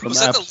 Was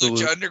that the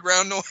Lucha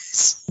Underground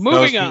noise?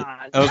 Moving on.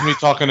 That was me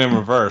talking in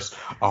reverse.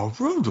 Why does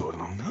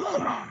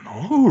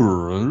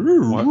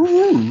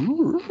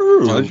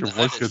your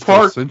voice get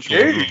so sensual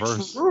in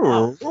reverse?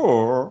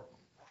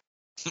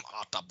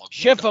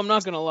 Chef, I'm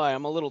not going to lie.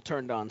 I'm a little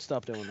turned on.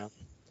 Stop doing that.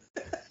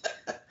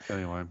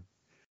 Anyway,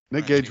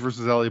 Nick Gage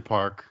versus LA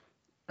Park.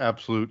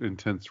 Absolute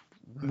intense.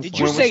 Did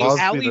you say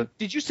Alley?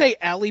 Did you say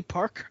Alley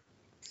Park?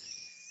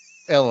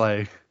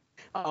 LA.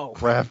 Oh.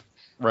 Raff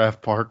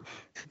Park.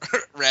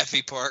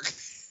 Raffy Park.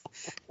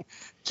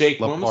 Jake,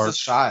 when was the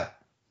shot?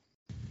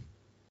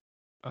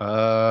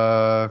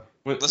 When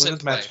Let's hit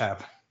does match play.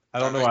 happen? I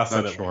don't know why I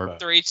said it. Sure. Like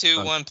that. 3,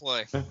 2, 1,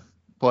 play.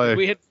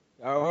 Play.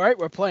 All right,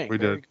 we're playing. We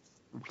did.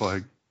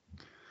 Play.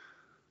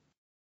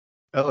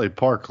 LA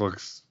Park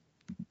looks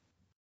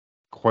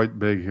quite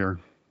big here.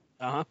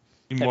 Uh-huh.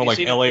 More like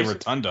LA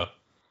Rotunda.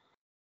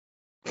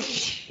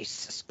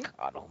 Jesus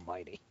God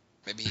Almighty.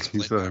 Maybe he's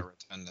played by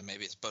Rotunda.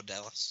 Maybe it's Bo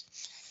Dallas.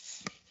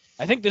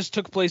 I think this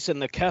took place in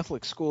the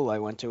Catholic school I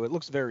went to. It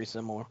looks very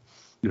similar.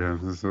 Yeah,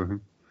 this is Were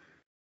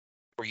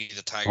you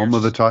the Tigers? home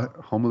of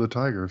the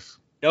Tigers.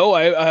 No,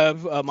 I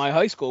my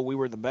high school, we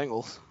were the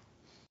Bengals.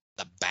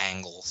 The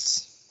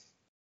Bangles.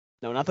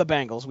 No, not the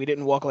Bengals. We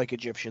didn't walk like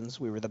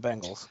Egyptians. We were the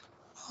Bengals.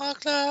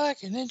 Walk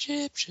like an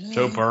Egyptian.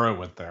 Joe Burrow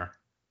went there.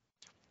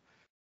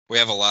 We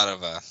have a lot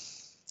of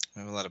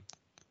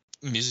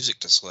music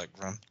to select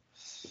from.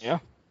 Yeah.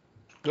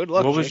 Good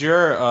luck. What Jake. was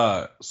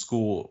your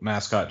school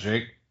mascot,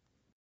 Jake?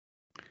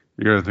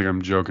 You're gonna think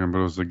I'm joking, but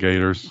it was the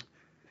Gators.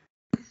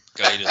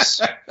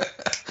 Gators.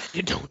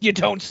 You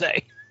don't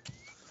say.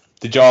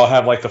 Did y'all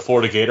have like the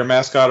Florida Gator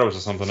mascot, or was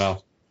it something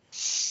else?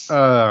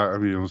 I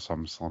mean, it was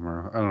something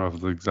similar. I don't know if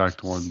it's the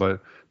exact one,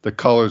 but the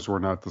colors were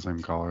not the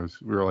same colors.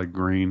 We were like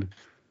green.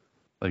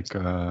 Like,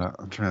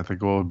 I'm trying to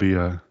think what would be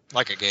a...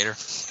 Like a gator.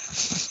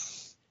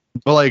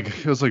 But like,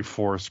 it was like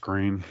forest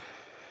green.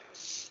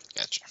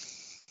 Gotcha.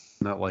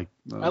 Not like...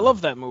 I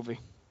love that movie.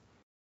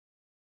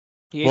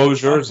 What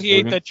was yours, He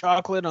ate Logan? the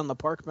chocolate on the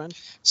park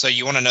bench. So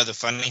you want to know the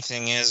funny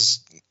thing is,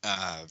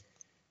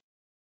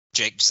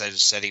 Jake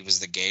said he was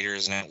the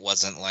Gators, and it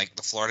wasn't like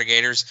the Florida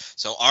Gators.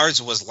 So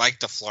ours was like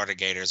the Florida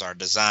Gators, our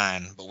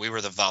design, but we were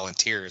the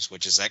Volunteers,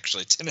 which is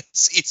actually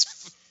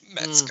Tennessee's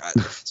mascot.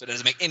 So it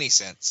doesn't make any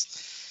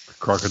sense.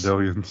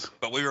 Crocodilians.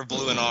 But we were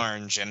blue and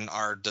orange, and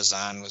our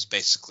design was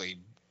basically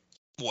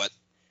what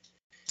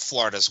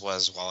Florida's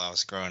was while I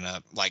was growing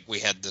up. Like, we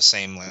had the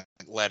same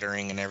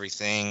lettering and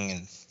everything,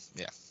 and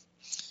yeah,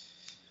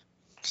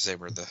 because they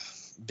were the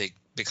big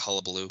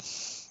hullabaloo.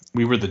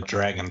 We were the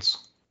Dragons.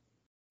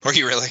 Were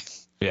you really?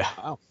 Yeah.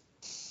 Wow.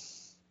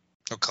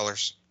 What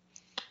colors?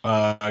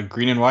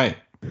 Green and white.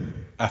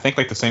 I think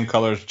like the same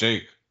color as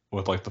Jake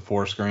with like the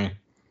forest green.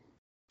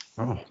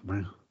 Oh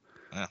man.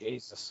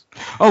 Jesus.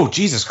 Oh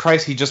Jesus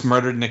Christ! He just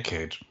murdered Nick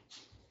Gage.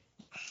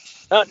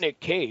 Not Nick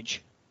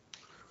Cage.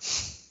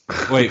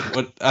 Wait,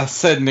 what? I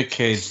said Nick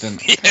Gage,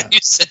 didn't I? Yeah, you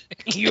said.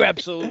 You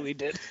absolutely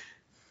did.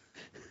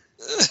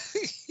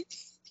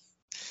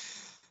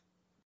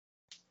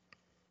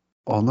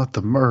 Oh, not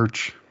the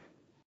merch.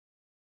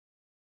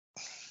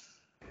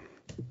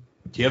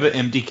 Do you have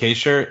an MDK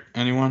shirt?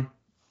 Anyone?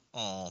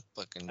 Oh,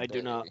 fucking. I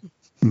do not.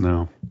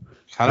 No.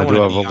 I I don't do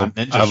want have to be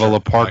on Ninja I have a La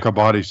shirt. Parka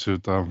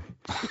bodysuit though.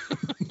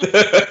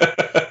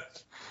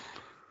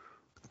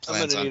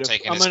 Plans on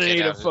taking I'm his gonna kid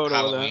need a out at photo of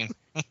Halloween.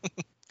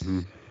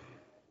 Mhm.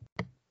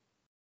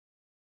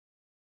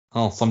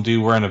 Oh, some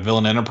dude wearing a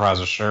Villain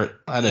Enterprises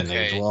shirt. I didn't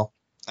Okay. age well.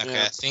 Okay,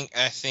 Yeah.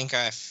 I think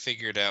I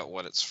figured out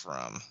what it's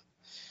from.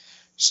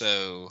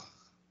 So,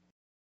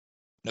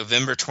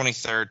 November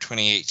 23rd,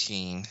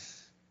 2018,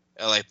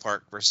 LA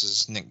Park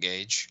versus Nick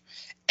Gage.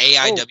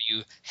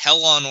 AIW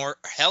Hell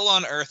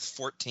on Earth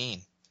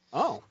 14.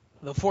 Oh,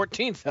 the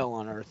 14th Hell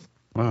on Earth.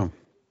 Wow.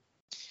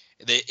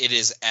 It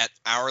is at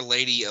Our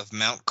Lady of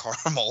Mount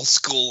Carmel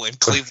School in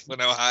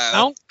Cleveland, Ohio.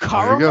 Mount There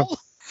you go. Carmel?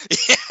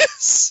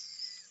 Yes.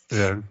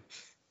 Yeah.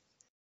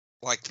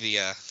 Like the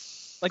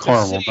Like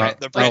Carmel, the city, not-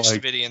 the not Bridge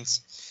like-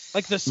 Davidians.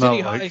 like the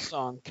City High like-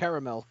 song,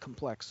 Caramel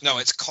Complex. No,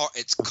 it's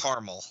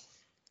Carmel.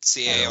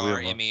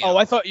 CARMEL. Oh,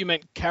 I thought you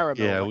meant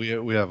caramel. Yeah,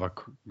 we have a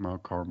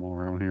Mount Carmel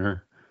around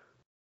here.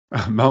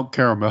 Mount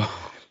Caramel.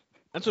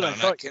 That's what No, I not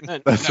thought you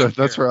kidding. meant.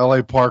 That's where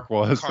LA Park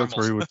was. Carmel. That's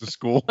where he went to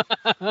school.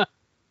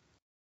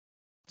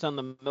 It's on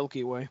the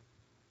Milky Way.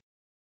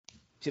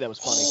 See, that was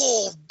funny.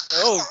 Oh,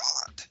 Oh.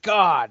 God.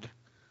 God.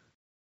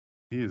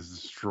 He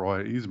is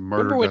destroyed. He's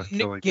murdered. Remember when that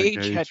killing Nick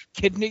Gage had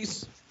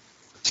kidneys?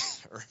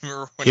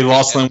 Remember when He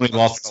lost them had when he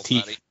lost his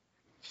functional teeth.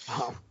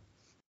 Oh. Is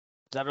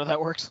that how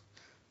that works?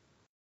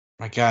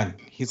 My God,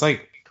 he's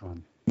like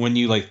God. when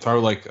you like throw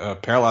like a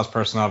paralyzed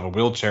person out of a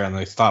wheelchair and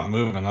they stop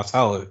moving, and that's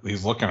how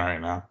he's looking right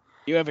now.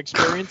 You have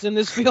experience in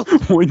this field?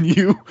 when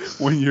you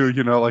when you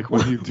like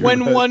when you do when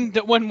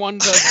that, one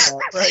does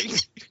that,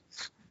 right?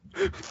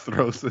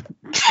 throws it.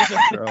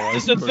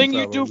 Is it a thing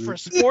you do for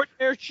sport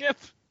airship?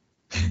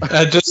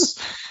 I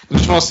just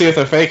want to see if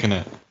they're faking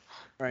it.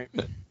 Right.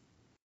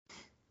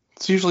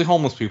 It's usually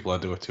homeless people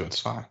that do it too. It's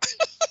fine.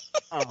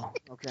 Oh,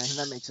 okay.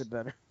 That makes it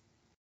better.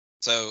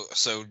 So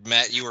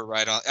Matt, you were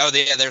right on. Oh,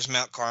 yeah, there's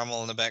Mount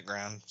Carmel in the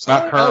background. So,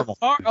 Not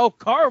Carmel.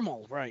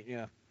 Carmel. Right,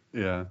 yeah.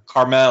 Yeah,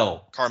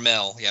 Carmel.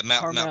 Carmel. Yeah,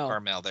 Mount Carmel.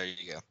 Carmel. There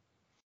you go.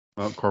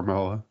 Mount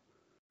Carmela.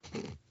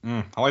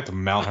 I like to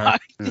mount her.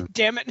 Yeah.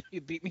 Damn it. You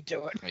beat me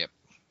to it.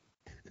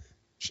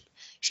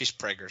 She's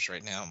preggers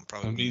right now.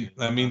 Probably.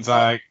 That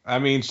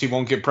means she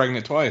won't get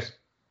pregnant twice.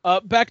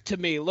 Back to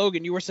me.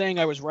 Logan, you were saying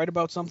I was right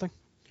about something?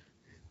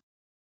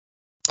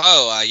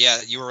 Oh, yeah,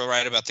 you were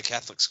right about the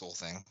Catholic school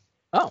thing.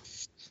 Oh.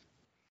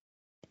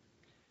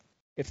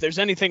 If there's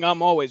anything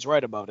I'm always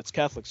right about, it's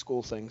Catholic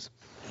school things.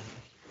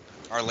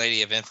 Our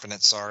Lady of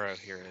Infinite Sorrow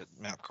here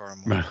at Mount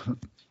Carmel.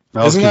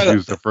 I was Isn't that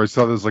confused at first.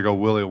 I thought there's like a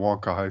Willy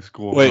Wonka high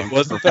school. Wait,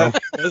 wasn't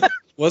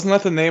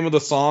that the name of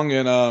the song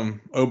in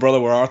Oh Brother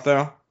Where Art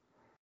Thou?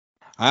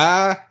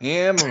 I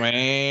am a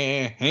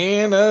man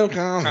in a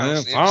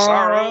constant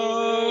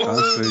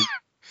sorrow.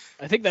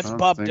 I think that's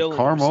Bob Dylan.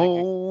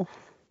 Carmel.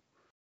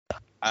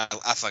 I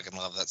fucking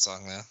love that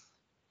song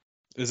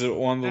though. Is it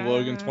one of the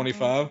Logan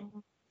 25?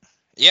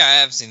 Yeah, I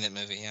have seen that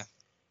movie. Yeah,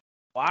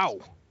 Wow.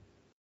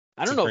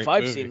 I It's don't a know if great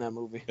I've movie. seen that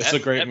movie. It's a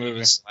great that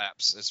movie.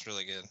 Slaps. It's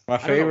really good. My I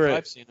don't know if favorite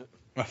I've seen it.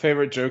 My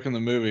favorite joke in the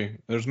movie,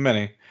 there's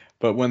many,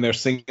 but when they're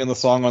singing the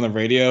song on the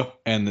radio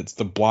and it's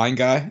the blind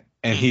guy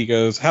and he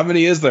goes, "How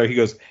many is there?" He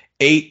goes,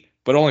 8,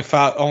 but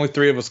only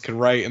 3 of us could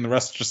write and the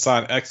rest just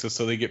sign X's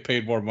so they get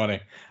paid more money.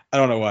 I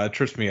don't know why. It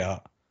trips me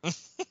out.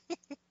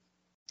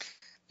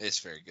 It's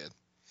very good.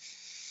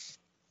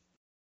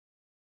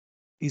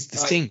 He's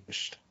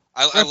distinguished.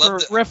 I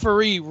love that.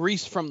 Referee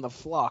Reese from the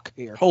Flock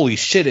here. Holy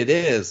shit, it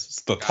is.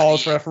 It's the God,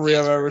 tallest he referee is.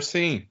 I've ever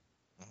seen.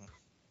 Mhm.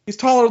 He's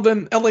taller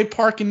than LA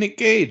Park and Nick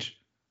Gage.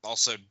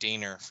 Also,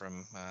 Diener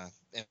from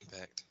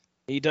Impact.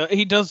 He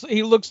does.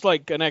 He looks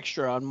like an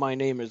extra on My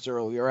Name Is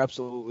Earl. You're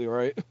absolutely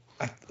right.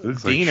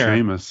 Looks like Diener.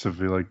 Sheamus if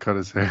he like cut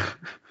his hair.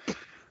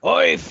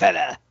 Oi,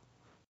 fella.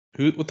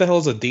 What the hell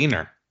is a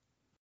Diener?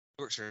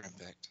 Works for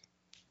Impact.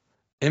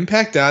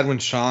 Impact died when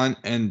Shawn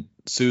and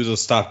Sousa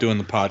stopped doing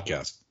the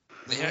podcast.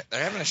 They're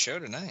having a show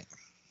tonight.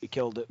 We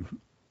killed it.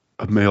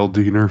 A male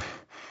diener.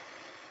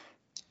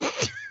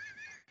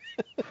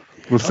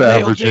 What's the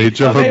average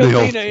age of a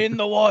male? Diener in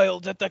the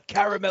wild at the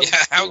caramel. Yeah,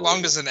 how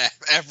long does an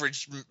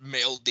average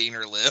male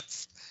diener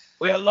live?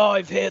 We're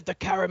live here at the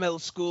caramel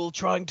school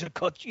trying to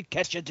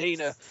catch a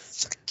diener.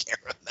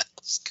 Caramel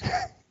school.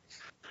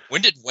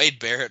 When did Wade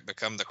Barrett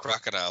become the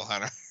crocodile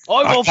hunter?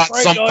 I'm got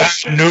afraid some I've bad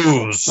got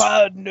news. some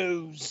bad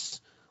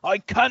news. I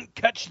can't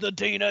catch the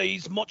diener.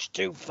 He's much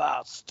too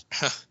fast.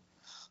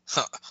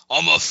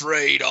 I'm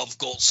afraid I've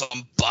got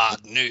some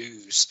bad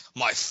news.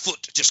 My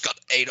foot just got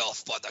ate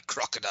off by the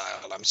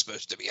crocodile I'm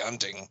supposed to be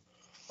hunting.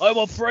 I'm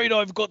afraid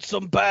I've got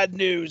some bad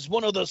news.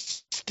 One of the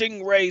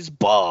stingray's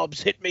barbs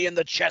hit me in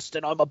the chest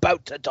and I'm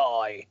about to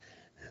die.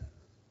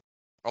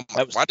 Oh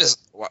my, why does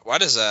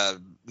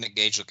Nick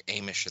Gage look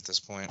Amish at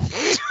this point?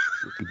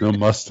 No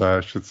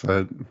mustache. It's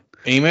that.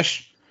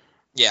 Amish?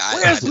 Yeah.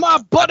 Where's my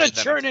butter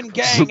churning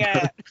gang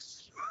at?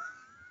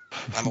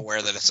 I'm aware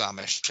that it's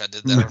Amish. I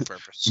did that on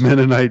purpose.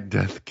 Mennonite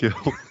Death Kill.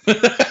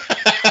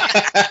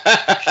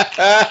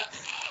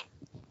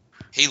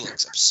 He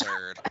looks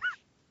absurd.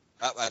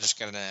 Oh, I just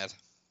got an ad.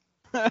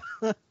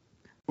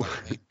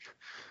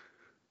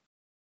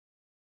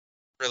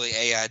 Really,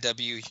 AIW,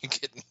 you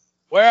kidding?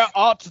 Where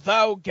art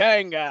thou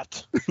gang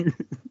at?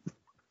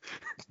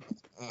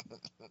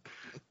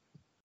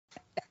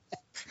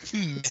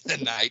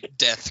 Mennonite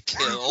Death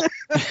Kill.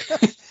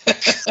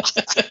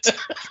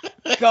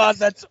 God,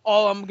 that's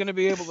all I'm going to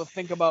be able to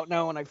think about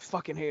now, and I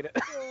fucking hate it.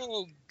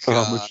 Oh, How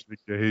God. much Nick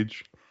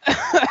Gage?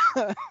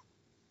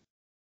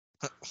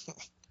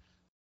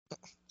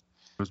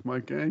 Where's my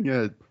gang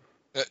at?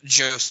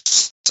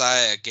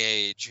 Josiah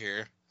Gage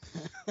here.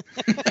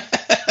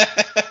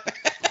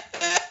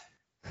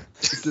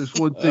 If there's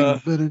one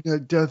thing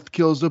Mennonite Death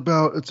Kill's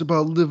about, it's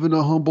about living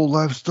a humble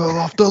lifestyle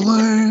off the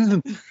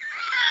land.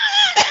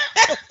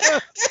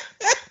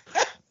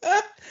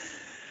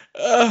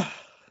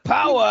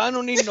 Power? I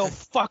don't need no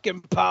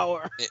fucking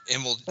power.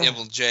 Emil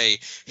J.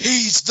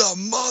 He's the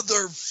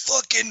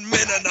motherfucking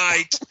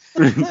Mennonite.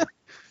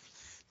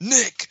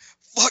 Nick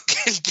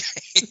fucking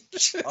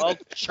Gage. I'll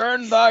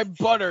churn thy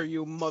butter,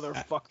 you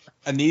motherfucker.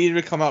 I need you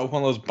to come out with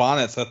one of those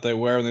bonnets that they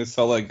wear when they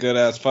sell that good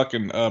ass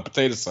fucking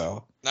potato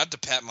salad. Not to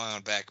pat my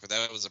own back, but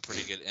that was a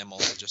pretty good Emil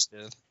I just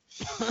did.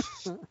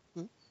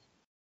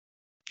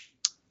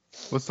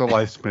 What's the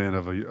lifespan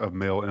of a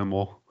male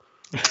Emil?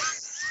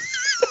 What's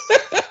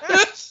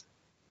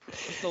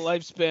the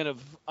lifespan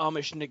of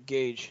Amish Nick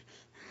Gage?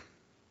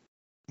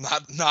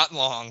 Not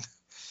long.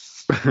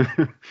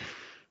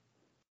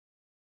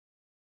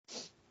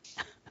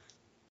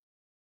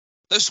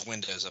 Those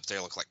windows up there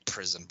look like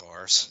prison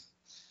bars.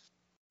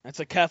 That's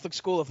a Catholic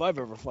school if I've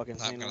ever fucking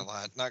Not seen gonna one.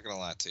 lie. Not gonna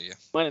lie to you.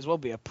 Might as well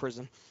be a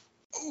prison.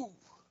 Ooh,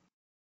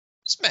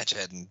 this match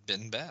hadn't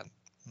been bad.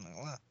 I'm not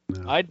gonna lie.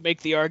 No. I'd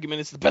make the argument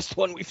it's the best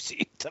one we've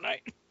seen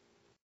tonight.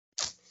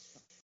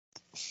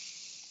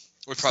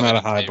 We It's not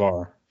a high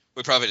bar.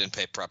 We probably didn't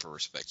pay proper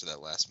respect to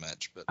that last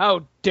match, but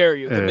How dare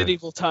you? The Yeah.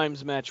 medieval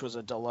times match was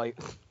a delight.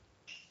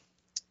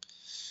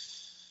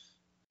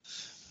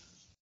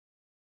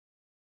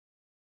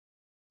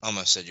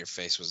 almost said your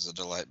face was a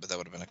delight, but that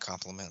would have been a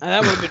compliment. And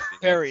that would have been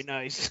very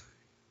nice.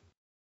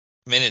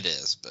 I mean, it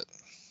is, but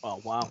Oh,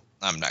 wow.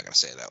 I'm not gonna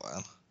say it out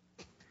loud.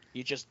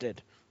 You just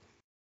did.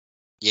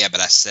 Yeah,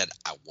 but I said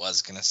I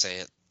was gonna say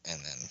it,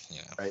 and then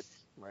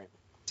Right.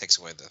 takes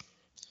away the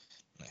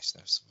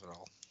niceness of it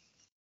all.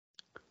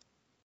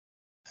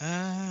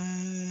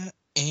 I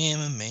am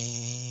a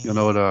man. You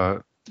know what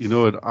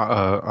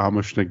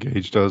Amish Nick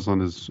Gage does on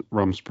his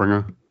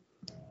Rumspringer?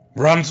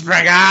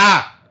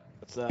 Rumspringer!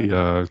 What's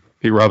that?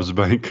 He robs a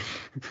bank.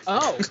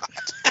 Oh,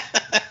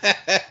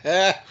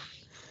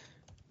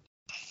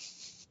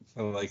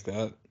 I like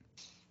that.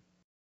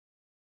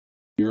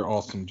 You're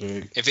awesome,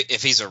 Jake.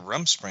 If he's a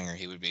Rumspringer,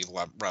 he would be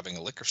robbing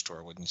a liquor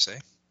store, wouldn't you say?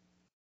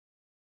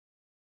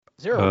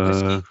 is there a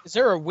whiskey? Is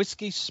there a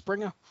whiskey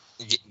Springer?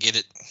 Get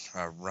it?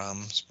 A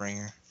rum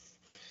Springer.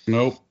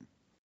 Nope.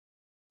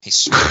 He's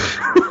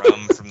swinging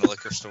rum from the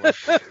liquor store.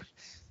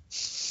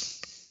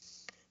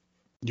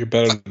 You're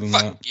better than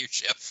that. Fuck you,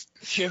 Chef.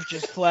 Shiv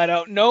just flat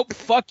out. Nope.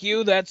 Fuck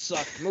you. That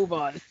sucked. Move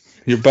on.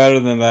 You're better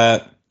than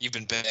that. You've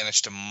been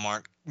banished to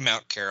Mount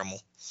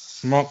Caramel.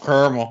 Smoke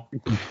caramel.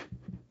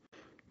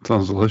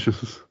 Sounds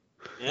delicious.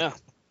 Yeah.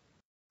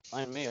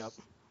 Line me up.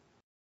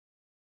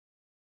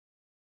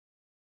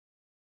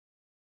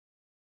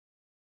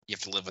 You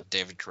have to live with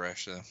David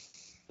Koresh, though.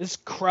 This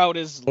crowd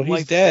is Well,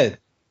 he's dead.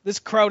 This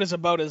crowd is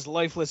about as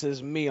lifeless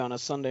as me on a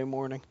Sunday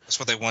morning. That's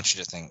what they want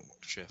you to think,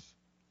 Chef.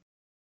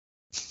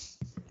 Do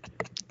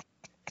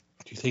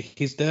you think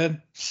he's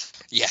dead?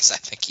 Yes, I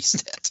think he's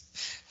dead.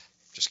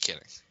 Just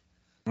kidding.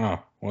 Oh,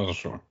 wasn't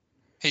sure.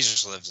 He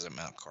just lives at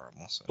Mount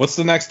Carmel. So. What's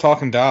the next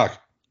talking doc?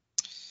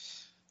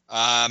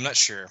 I'm not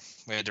sure.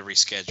 We had to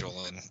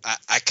reschedule, and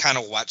I kind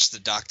of watched the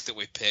doc that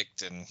we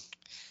picked, and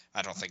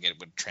I don't think it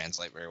would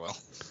translate very well.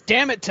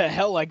 Damn it to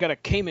hell! I got a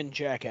Cayman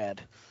Jack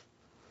ad.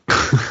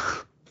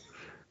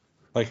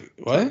 Like,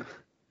 what?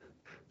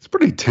 It's a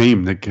pretty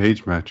tame Nick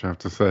Gage match, I have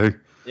to say.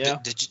 Yeah.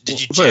 Did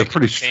you Well, check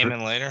pretty if he came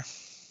in later?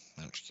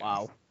 No, I'm just kidding.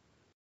 Wow.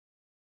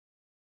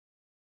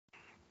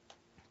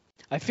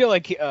 I feel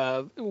like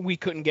we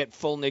couldn't get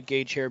full Nick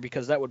Gage here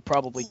because that would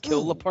probably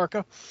kill La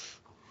Parka.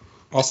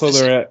 Also,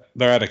 they're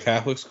at a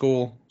Catholic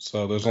school,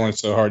 so there's only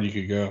so hard you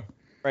could go.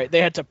 Right,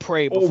 they had to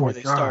pray Oh before my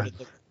they God.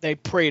 started. They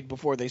prayed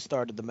before they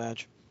started the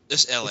match.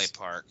 This LA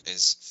Park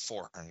is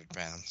 400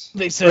 pounds.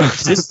 They said,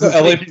 Is this the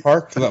LA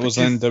Park that was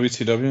in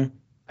WCW?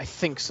 I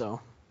think so.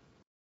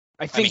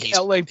 I mean, think he's-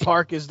 LA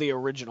Park is the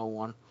original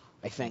one.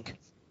 I think.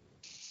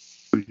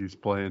 He's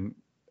playing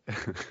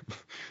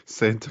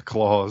Santa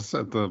Claus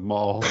at the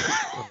mall.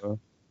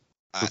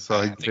 I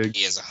side think gig.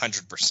 he is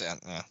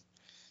 100%.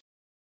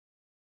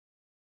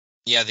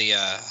 Yeah.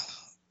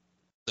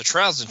 The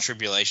trials and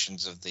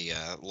tribulations of the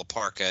La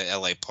Parka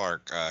LA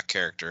Park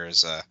character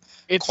is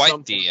It's quite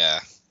something.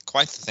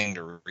 the thing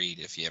to read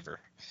if you ever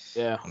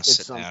Yeah, want it's to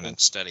sit something. down and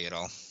study it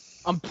all.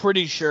 I'm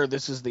pretty sure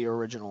this is the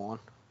original one.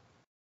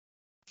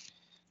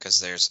 Because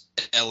there's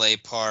LA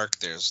Park,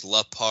 there's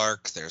La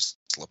Park, there's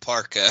La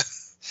Parka.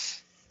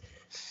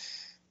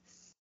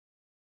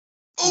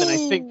 And then I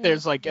think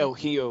there's like El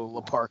Hijo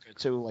La Parka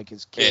too, like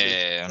his kid.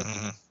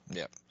 Yeah.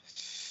 Yep.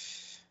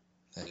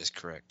 That is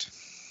correct.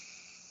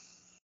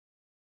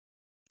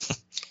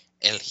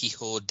 El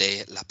Hijo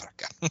de la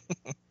Parka.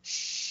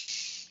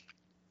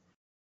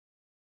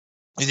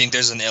 You think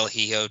there's an El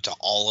Hijo to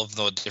all of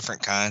the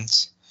different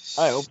kinds?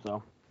 I hope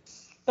so.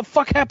 The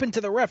fuck happened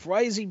to the ref?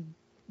 Why is he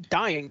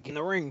dying in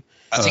the ring?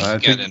 I think I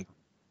he got think- in.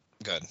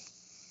 Good.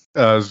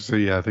 So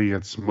yeah, I think he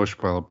got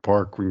smushed by the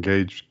park when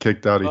Gage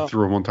kicked out. He Oh.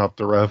 threw him on top of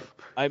the ref,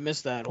 I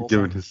missed that whole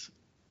given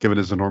thing.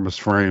 his enormous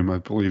frame. I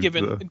believe.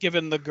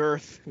 Given the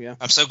girth, yeah.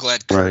 I'm so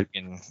glad Right.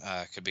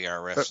 Kurgan could be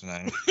our ref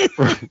tonight.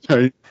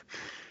 Right.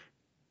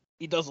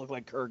 He does look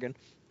like Kurgan,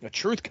 a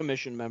Truth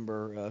Commission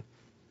member.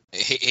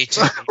 He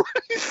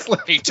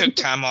took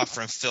time off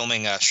from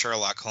filming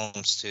Sherlock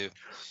Holmes too.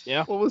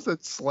 Yeah. What was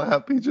that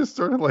slap? He just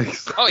started like.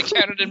 Oh, he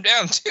counted him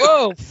down too.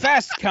 Whoa,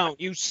 fast count,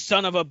 you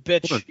son of a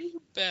bitch! What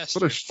Best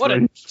What a What a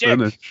strange dick.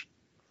 finish.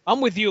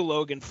 I'm with you,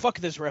 Logan. Fuck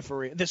this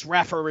referee.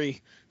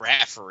 referee.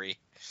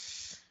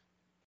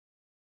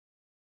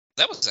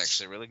 That was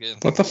actually really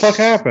good. What the fuck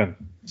happened?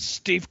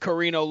 Steve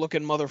Carino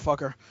looking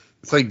motherfucker.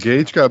 It's like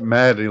Gage got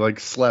mad. He like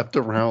slapped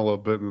around a little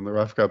bit, and the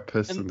ref got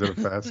pissed and And- did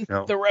a fast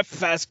count. The ref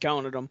fast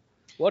counted him.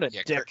 What a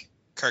Yeah, dick.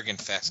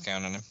 Kurgan fast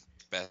counting him,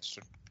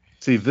 bastard.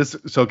 See, this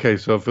is okay.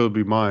 So if it would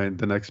be mine,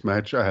 the next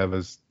match I have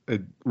is I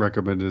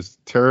recommend is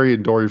Terry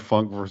and Dory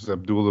Funk versus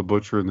Abdul the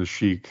Butcher and the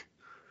Sheik.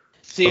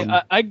 See,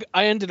 I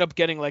ended up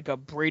getting like a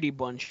Brady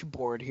Bunch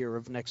board here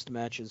of next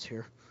matches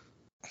here.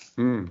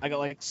 I got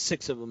like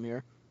 6 of them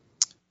here.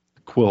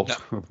 Quilt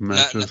No, of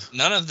matches.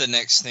 None of the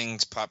next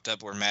things popped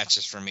up were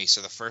matches for me.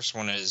 So the first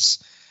one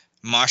is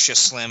Masha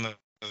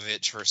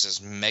Slamovich versus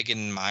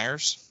Megan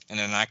Myers in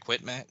an I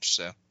Quit match.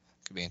 So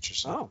could be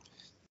interesting. Oh.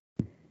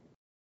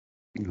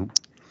 Nope.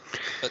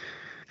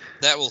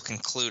 That will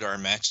conclude our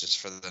matches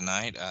for the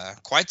night.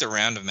 Quite the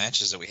round of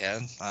matches that we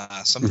had.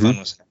 Some Mhm. fun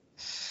was.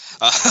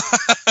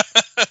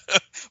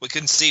 We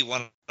couldn't see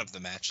one of the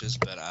matches,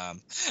 but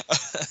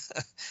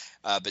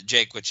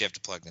Jake, what you have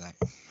to plug tonight?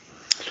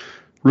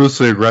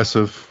 Ruthlessly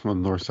aggressive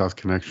on North-South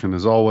Connection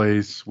as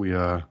always. We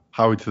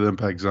Highway to the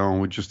Impact Zone.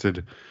 We just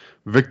did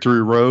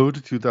Victory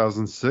Road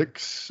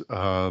 2006,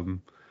 where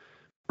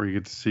you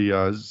get to see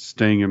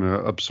Sting in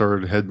an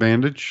absurd head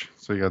bandage.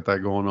 So you got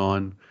that going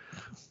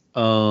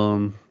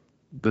on.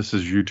 This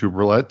is YouTube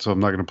Roulette, so I'm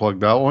not going to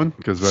plug that one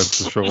because that's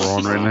the show we're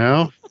on right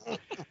now.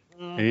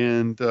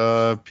 And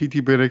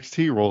PTB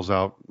NXT rolls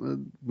out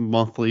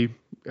monthly,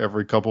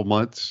 every couple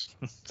months,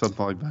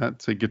 something like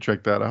that. So you can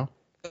check that out.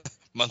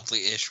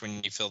 Monthly-ish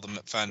when you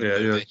find Yeah,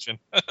 the yeah. motivation.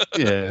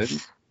 Yeah, it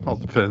all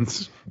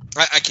depends.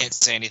 I can't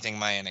say anything.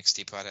 My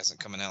NXT pod hasn't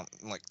come out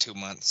in like 2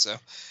 months, so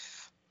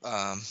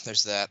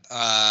there's that.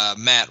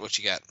 Matt, what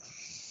you got?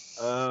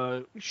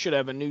 Should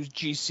have a new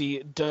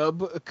GC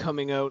dub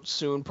coming out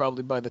soon,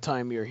 probably by the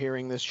time you're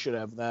hearing this. Should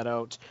have that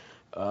out.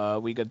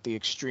 We got the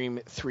Extreme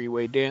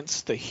 3-Way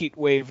Dance. The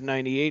Heatwave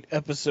 98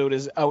 episode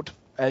is out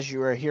as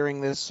you are hearing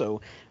this,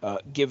 so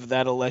give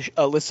that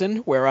a listen,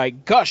 where I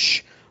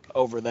gush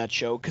over that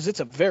show, because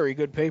it's a very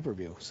good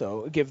pay-per-view.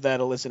 So give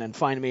that a listen, and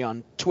find me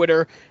on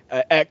Twitter,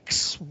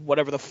 X,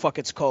 whatever the fuck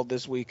it's called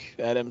this week,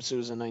 at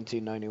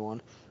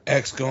msouza1991.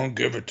 X gonna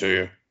give it to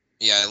you.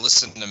 Yeah, I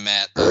listened to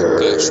Matt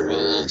gush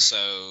while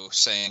also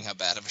saying how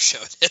bad of a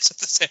show it is at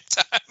the same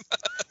time.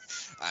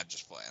 I'm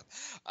just playing.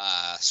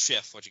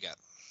 Schiff, what you got?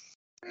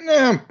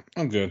 Nah,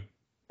 I'm good.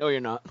 No, you're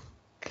not.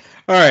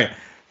 All right.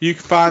 You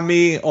can find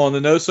me on the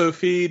NoSo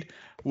feed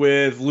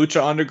with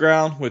Lucha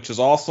Underground, which is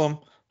awesome.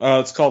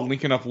 It's called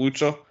Linking Up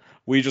Lucha.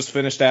 We just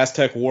finished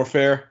Aztec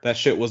Warfare. That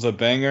shit was a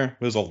banger.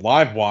 It was a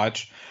live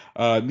watch.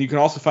 You can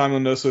also find me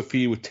on the NoSo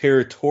feed with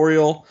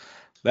Territorial.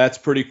 That's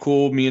pretty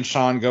cool. Me and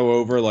Sean go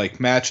over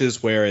like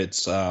matches where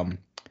it's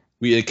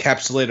we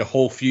encapsulate a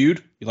whole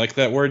feud. You like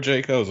that word,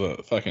 Jake? That was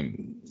a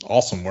fucking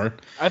awesome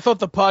word. I thought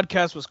the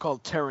podcast was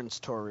called Terrence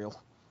Torial.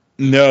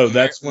 No,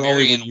 that's when only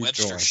when Marion you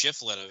Webster join.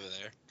 Shiflet over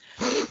there.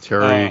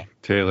 Terry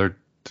Taylor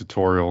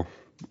tutorial.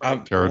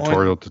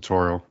 Territorial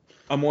tutorial.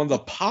 I'm on the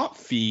pop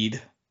feed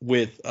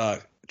with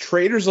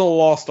Traders of the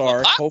Lost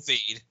Ark. Pop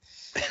feed.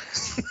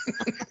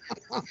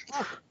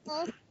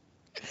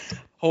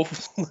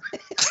 Hopefully.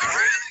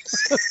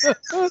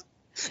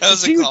 That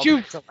was You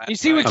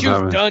see what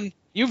you've done?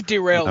 You've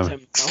derailed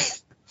him. No?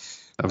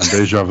 Having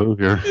deja vu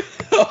here.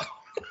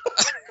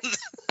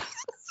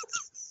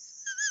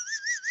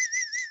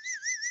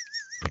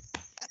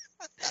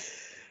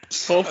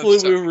 Hopefully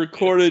we've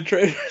recorded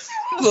Traders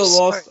of the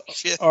Lost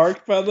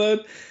Ark by then.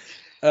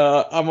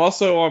 I'm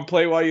also on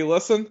Play While You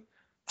Listen.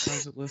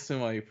 How's it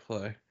listen while you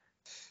play?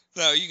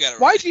 No, you got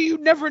it. Why do you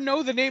never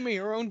know the name of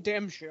your own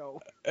damn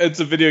show? It's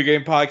a video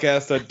game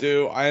podcast I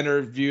do. I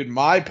interviewed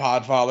my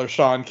podfather,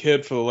 Sean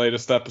Kidd, for the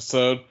latest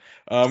episode.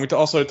 We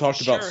also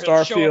talked about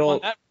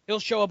Starfield. He'll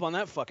show up on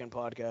that fucking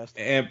podcast.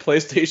 And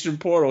PlayStation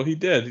Portal. He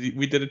did.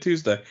 We did it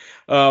Tuesday.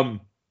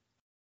 And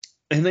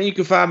then you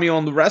can find me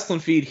on the wrestling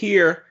feed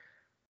here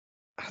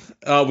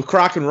with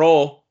Crock and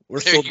Roll.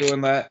 We're still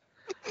doing that.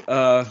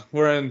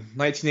 We're in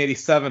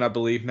 1987, I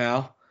believe,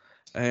 now.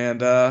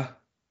 And I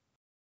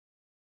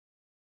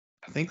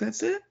think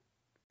that's it.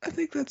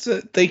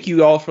 Thank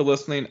you all for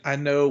listening. I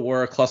know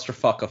we're a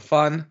clusterfuck of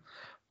fun,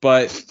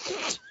 but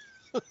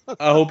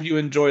I hope you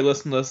enjoy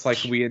listening to us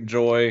like we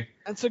enjoy.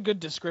 That's a good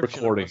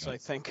description recording of us, I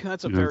think.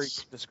 That's a very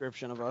good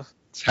description of us.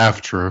 It's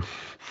half true.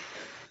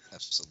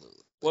 Absolutely.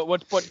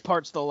 What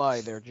part's the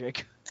lie there,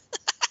 Jake?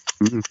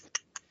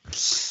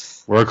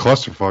 We're a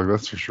clusterfuck,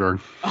 that's for sure.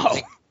 Oh.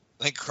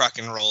 I think Crock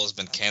and Roll has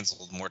been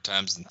canceled more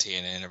times than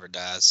TNA ever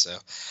dies, so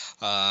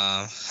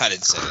I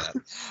didn't say that.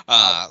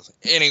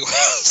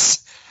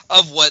 Anyways,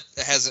 of what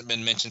hasn't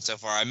been mentioned so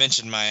far, I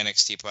mentioned my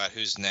NXT pod,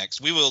 Who's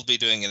Next. We will be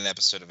doing an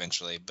episode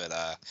eventually, but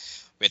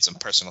we had some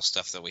personal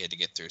stuff that we had to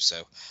get through,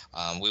 so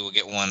we will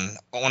get one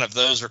of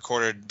those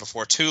recorded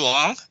before too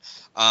long.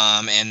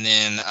 And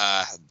then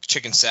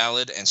Chicken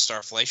Salad and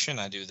Starflation,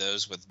 I do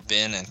those with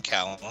Ben and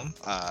Callum.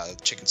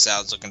 Chicken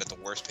Salad's looking at the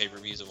worst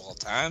pay-per-views of all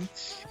time,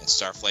 and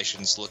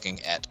Starflation's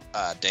looking at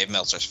Dave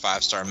Meltzer's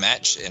 5-star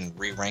match and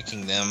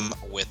re-ranking them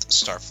with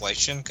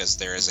Starflation, because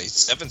there is a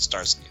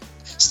 7-star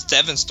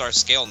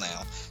scale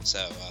now.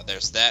 So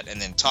there's that,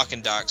 and then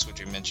Talking Docs,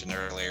 which we mentioned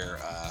earlier.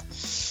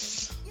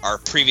 Our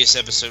previous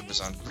episode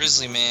was on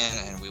Grizzly Man,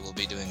 and we will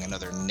be doing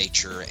another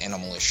nature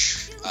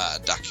animalish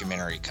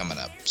documentary coming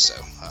up. So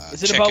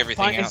check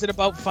everything out. Is it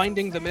about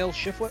finding the male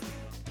Shiflet?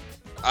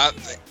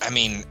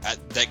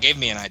 That gave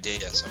me an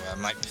idea, so I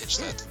might pitch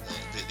that to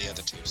the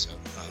other two. So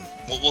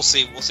we'll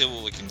see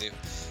what we can do.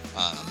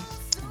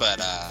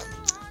 But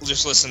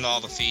just listen to all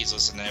the feeds,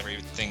 listen to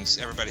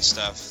everybody's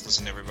stuff,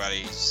 listen to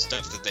everybody's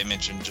stuff that they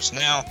mentioned just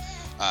now.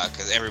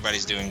 Because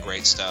everybody's doing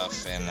great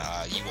stuff, and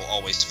you will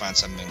always find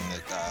something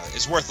that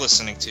is worth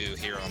listening to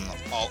here on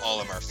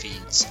all of our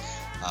feeds.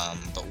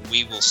 But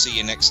we will see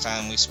you next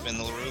time we spin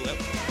the roulette.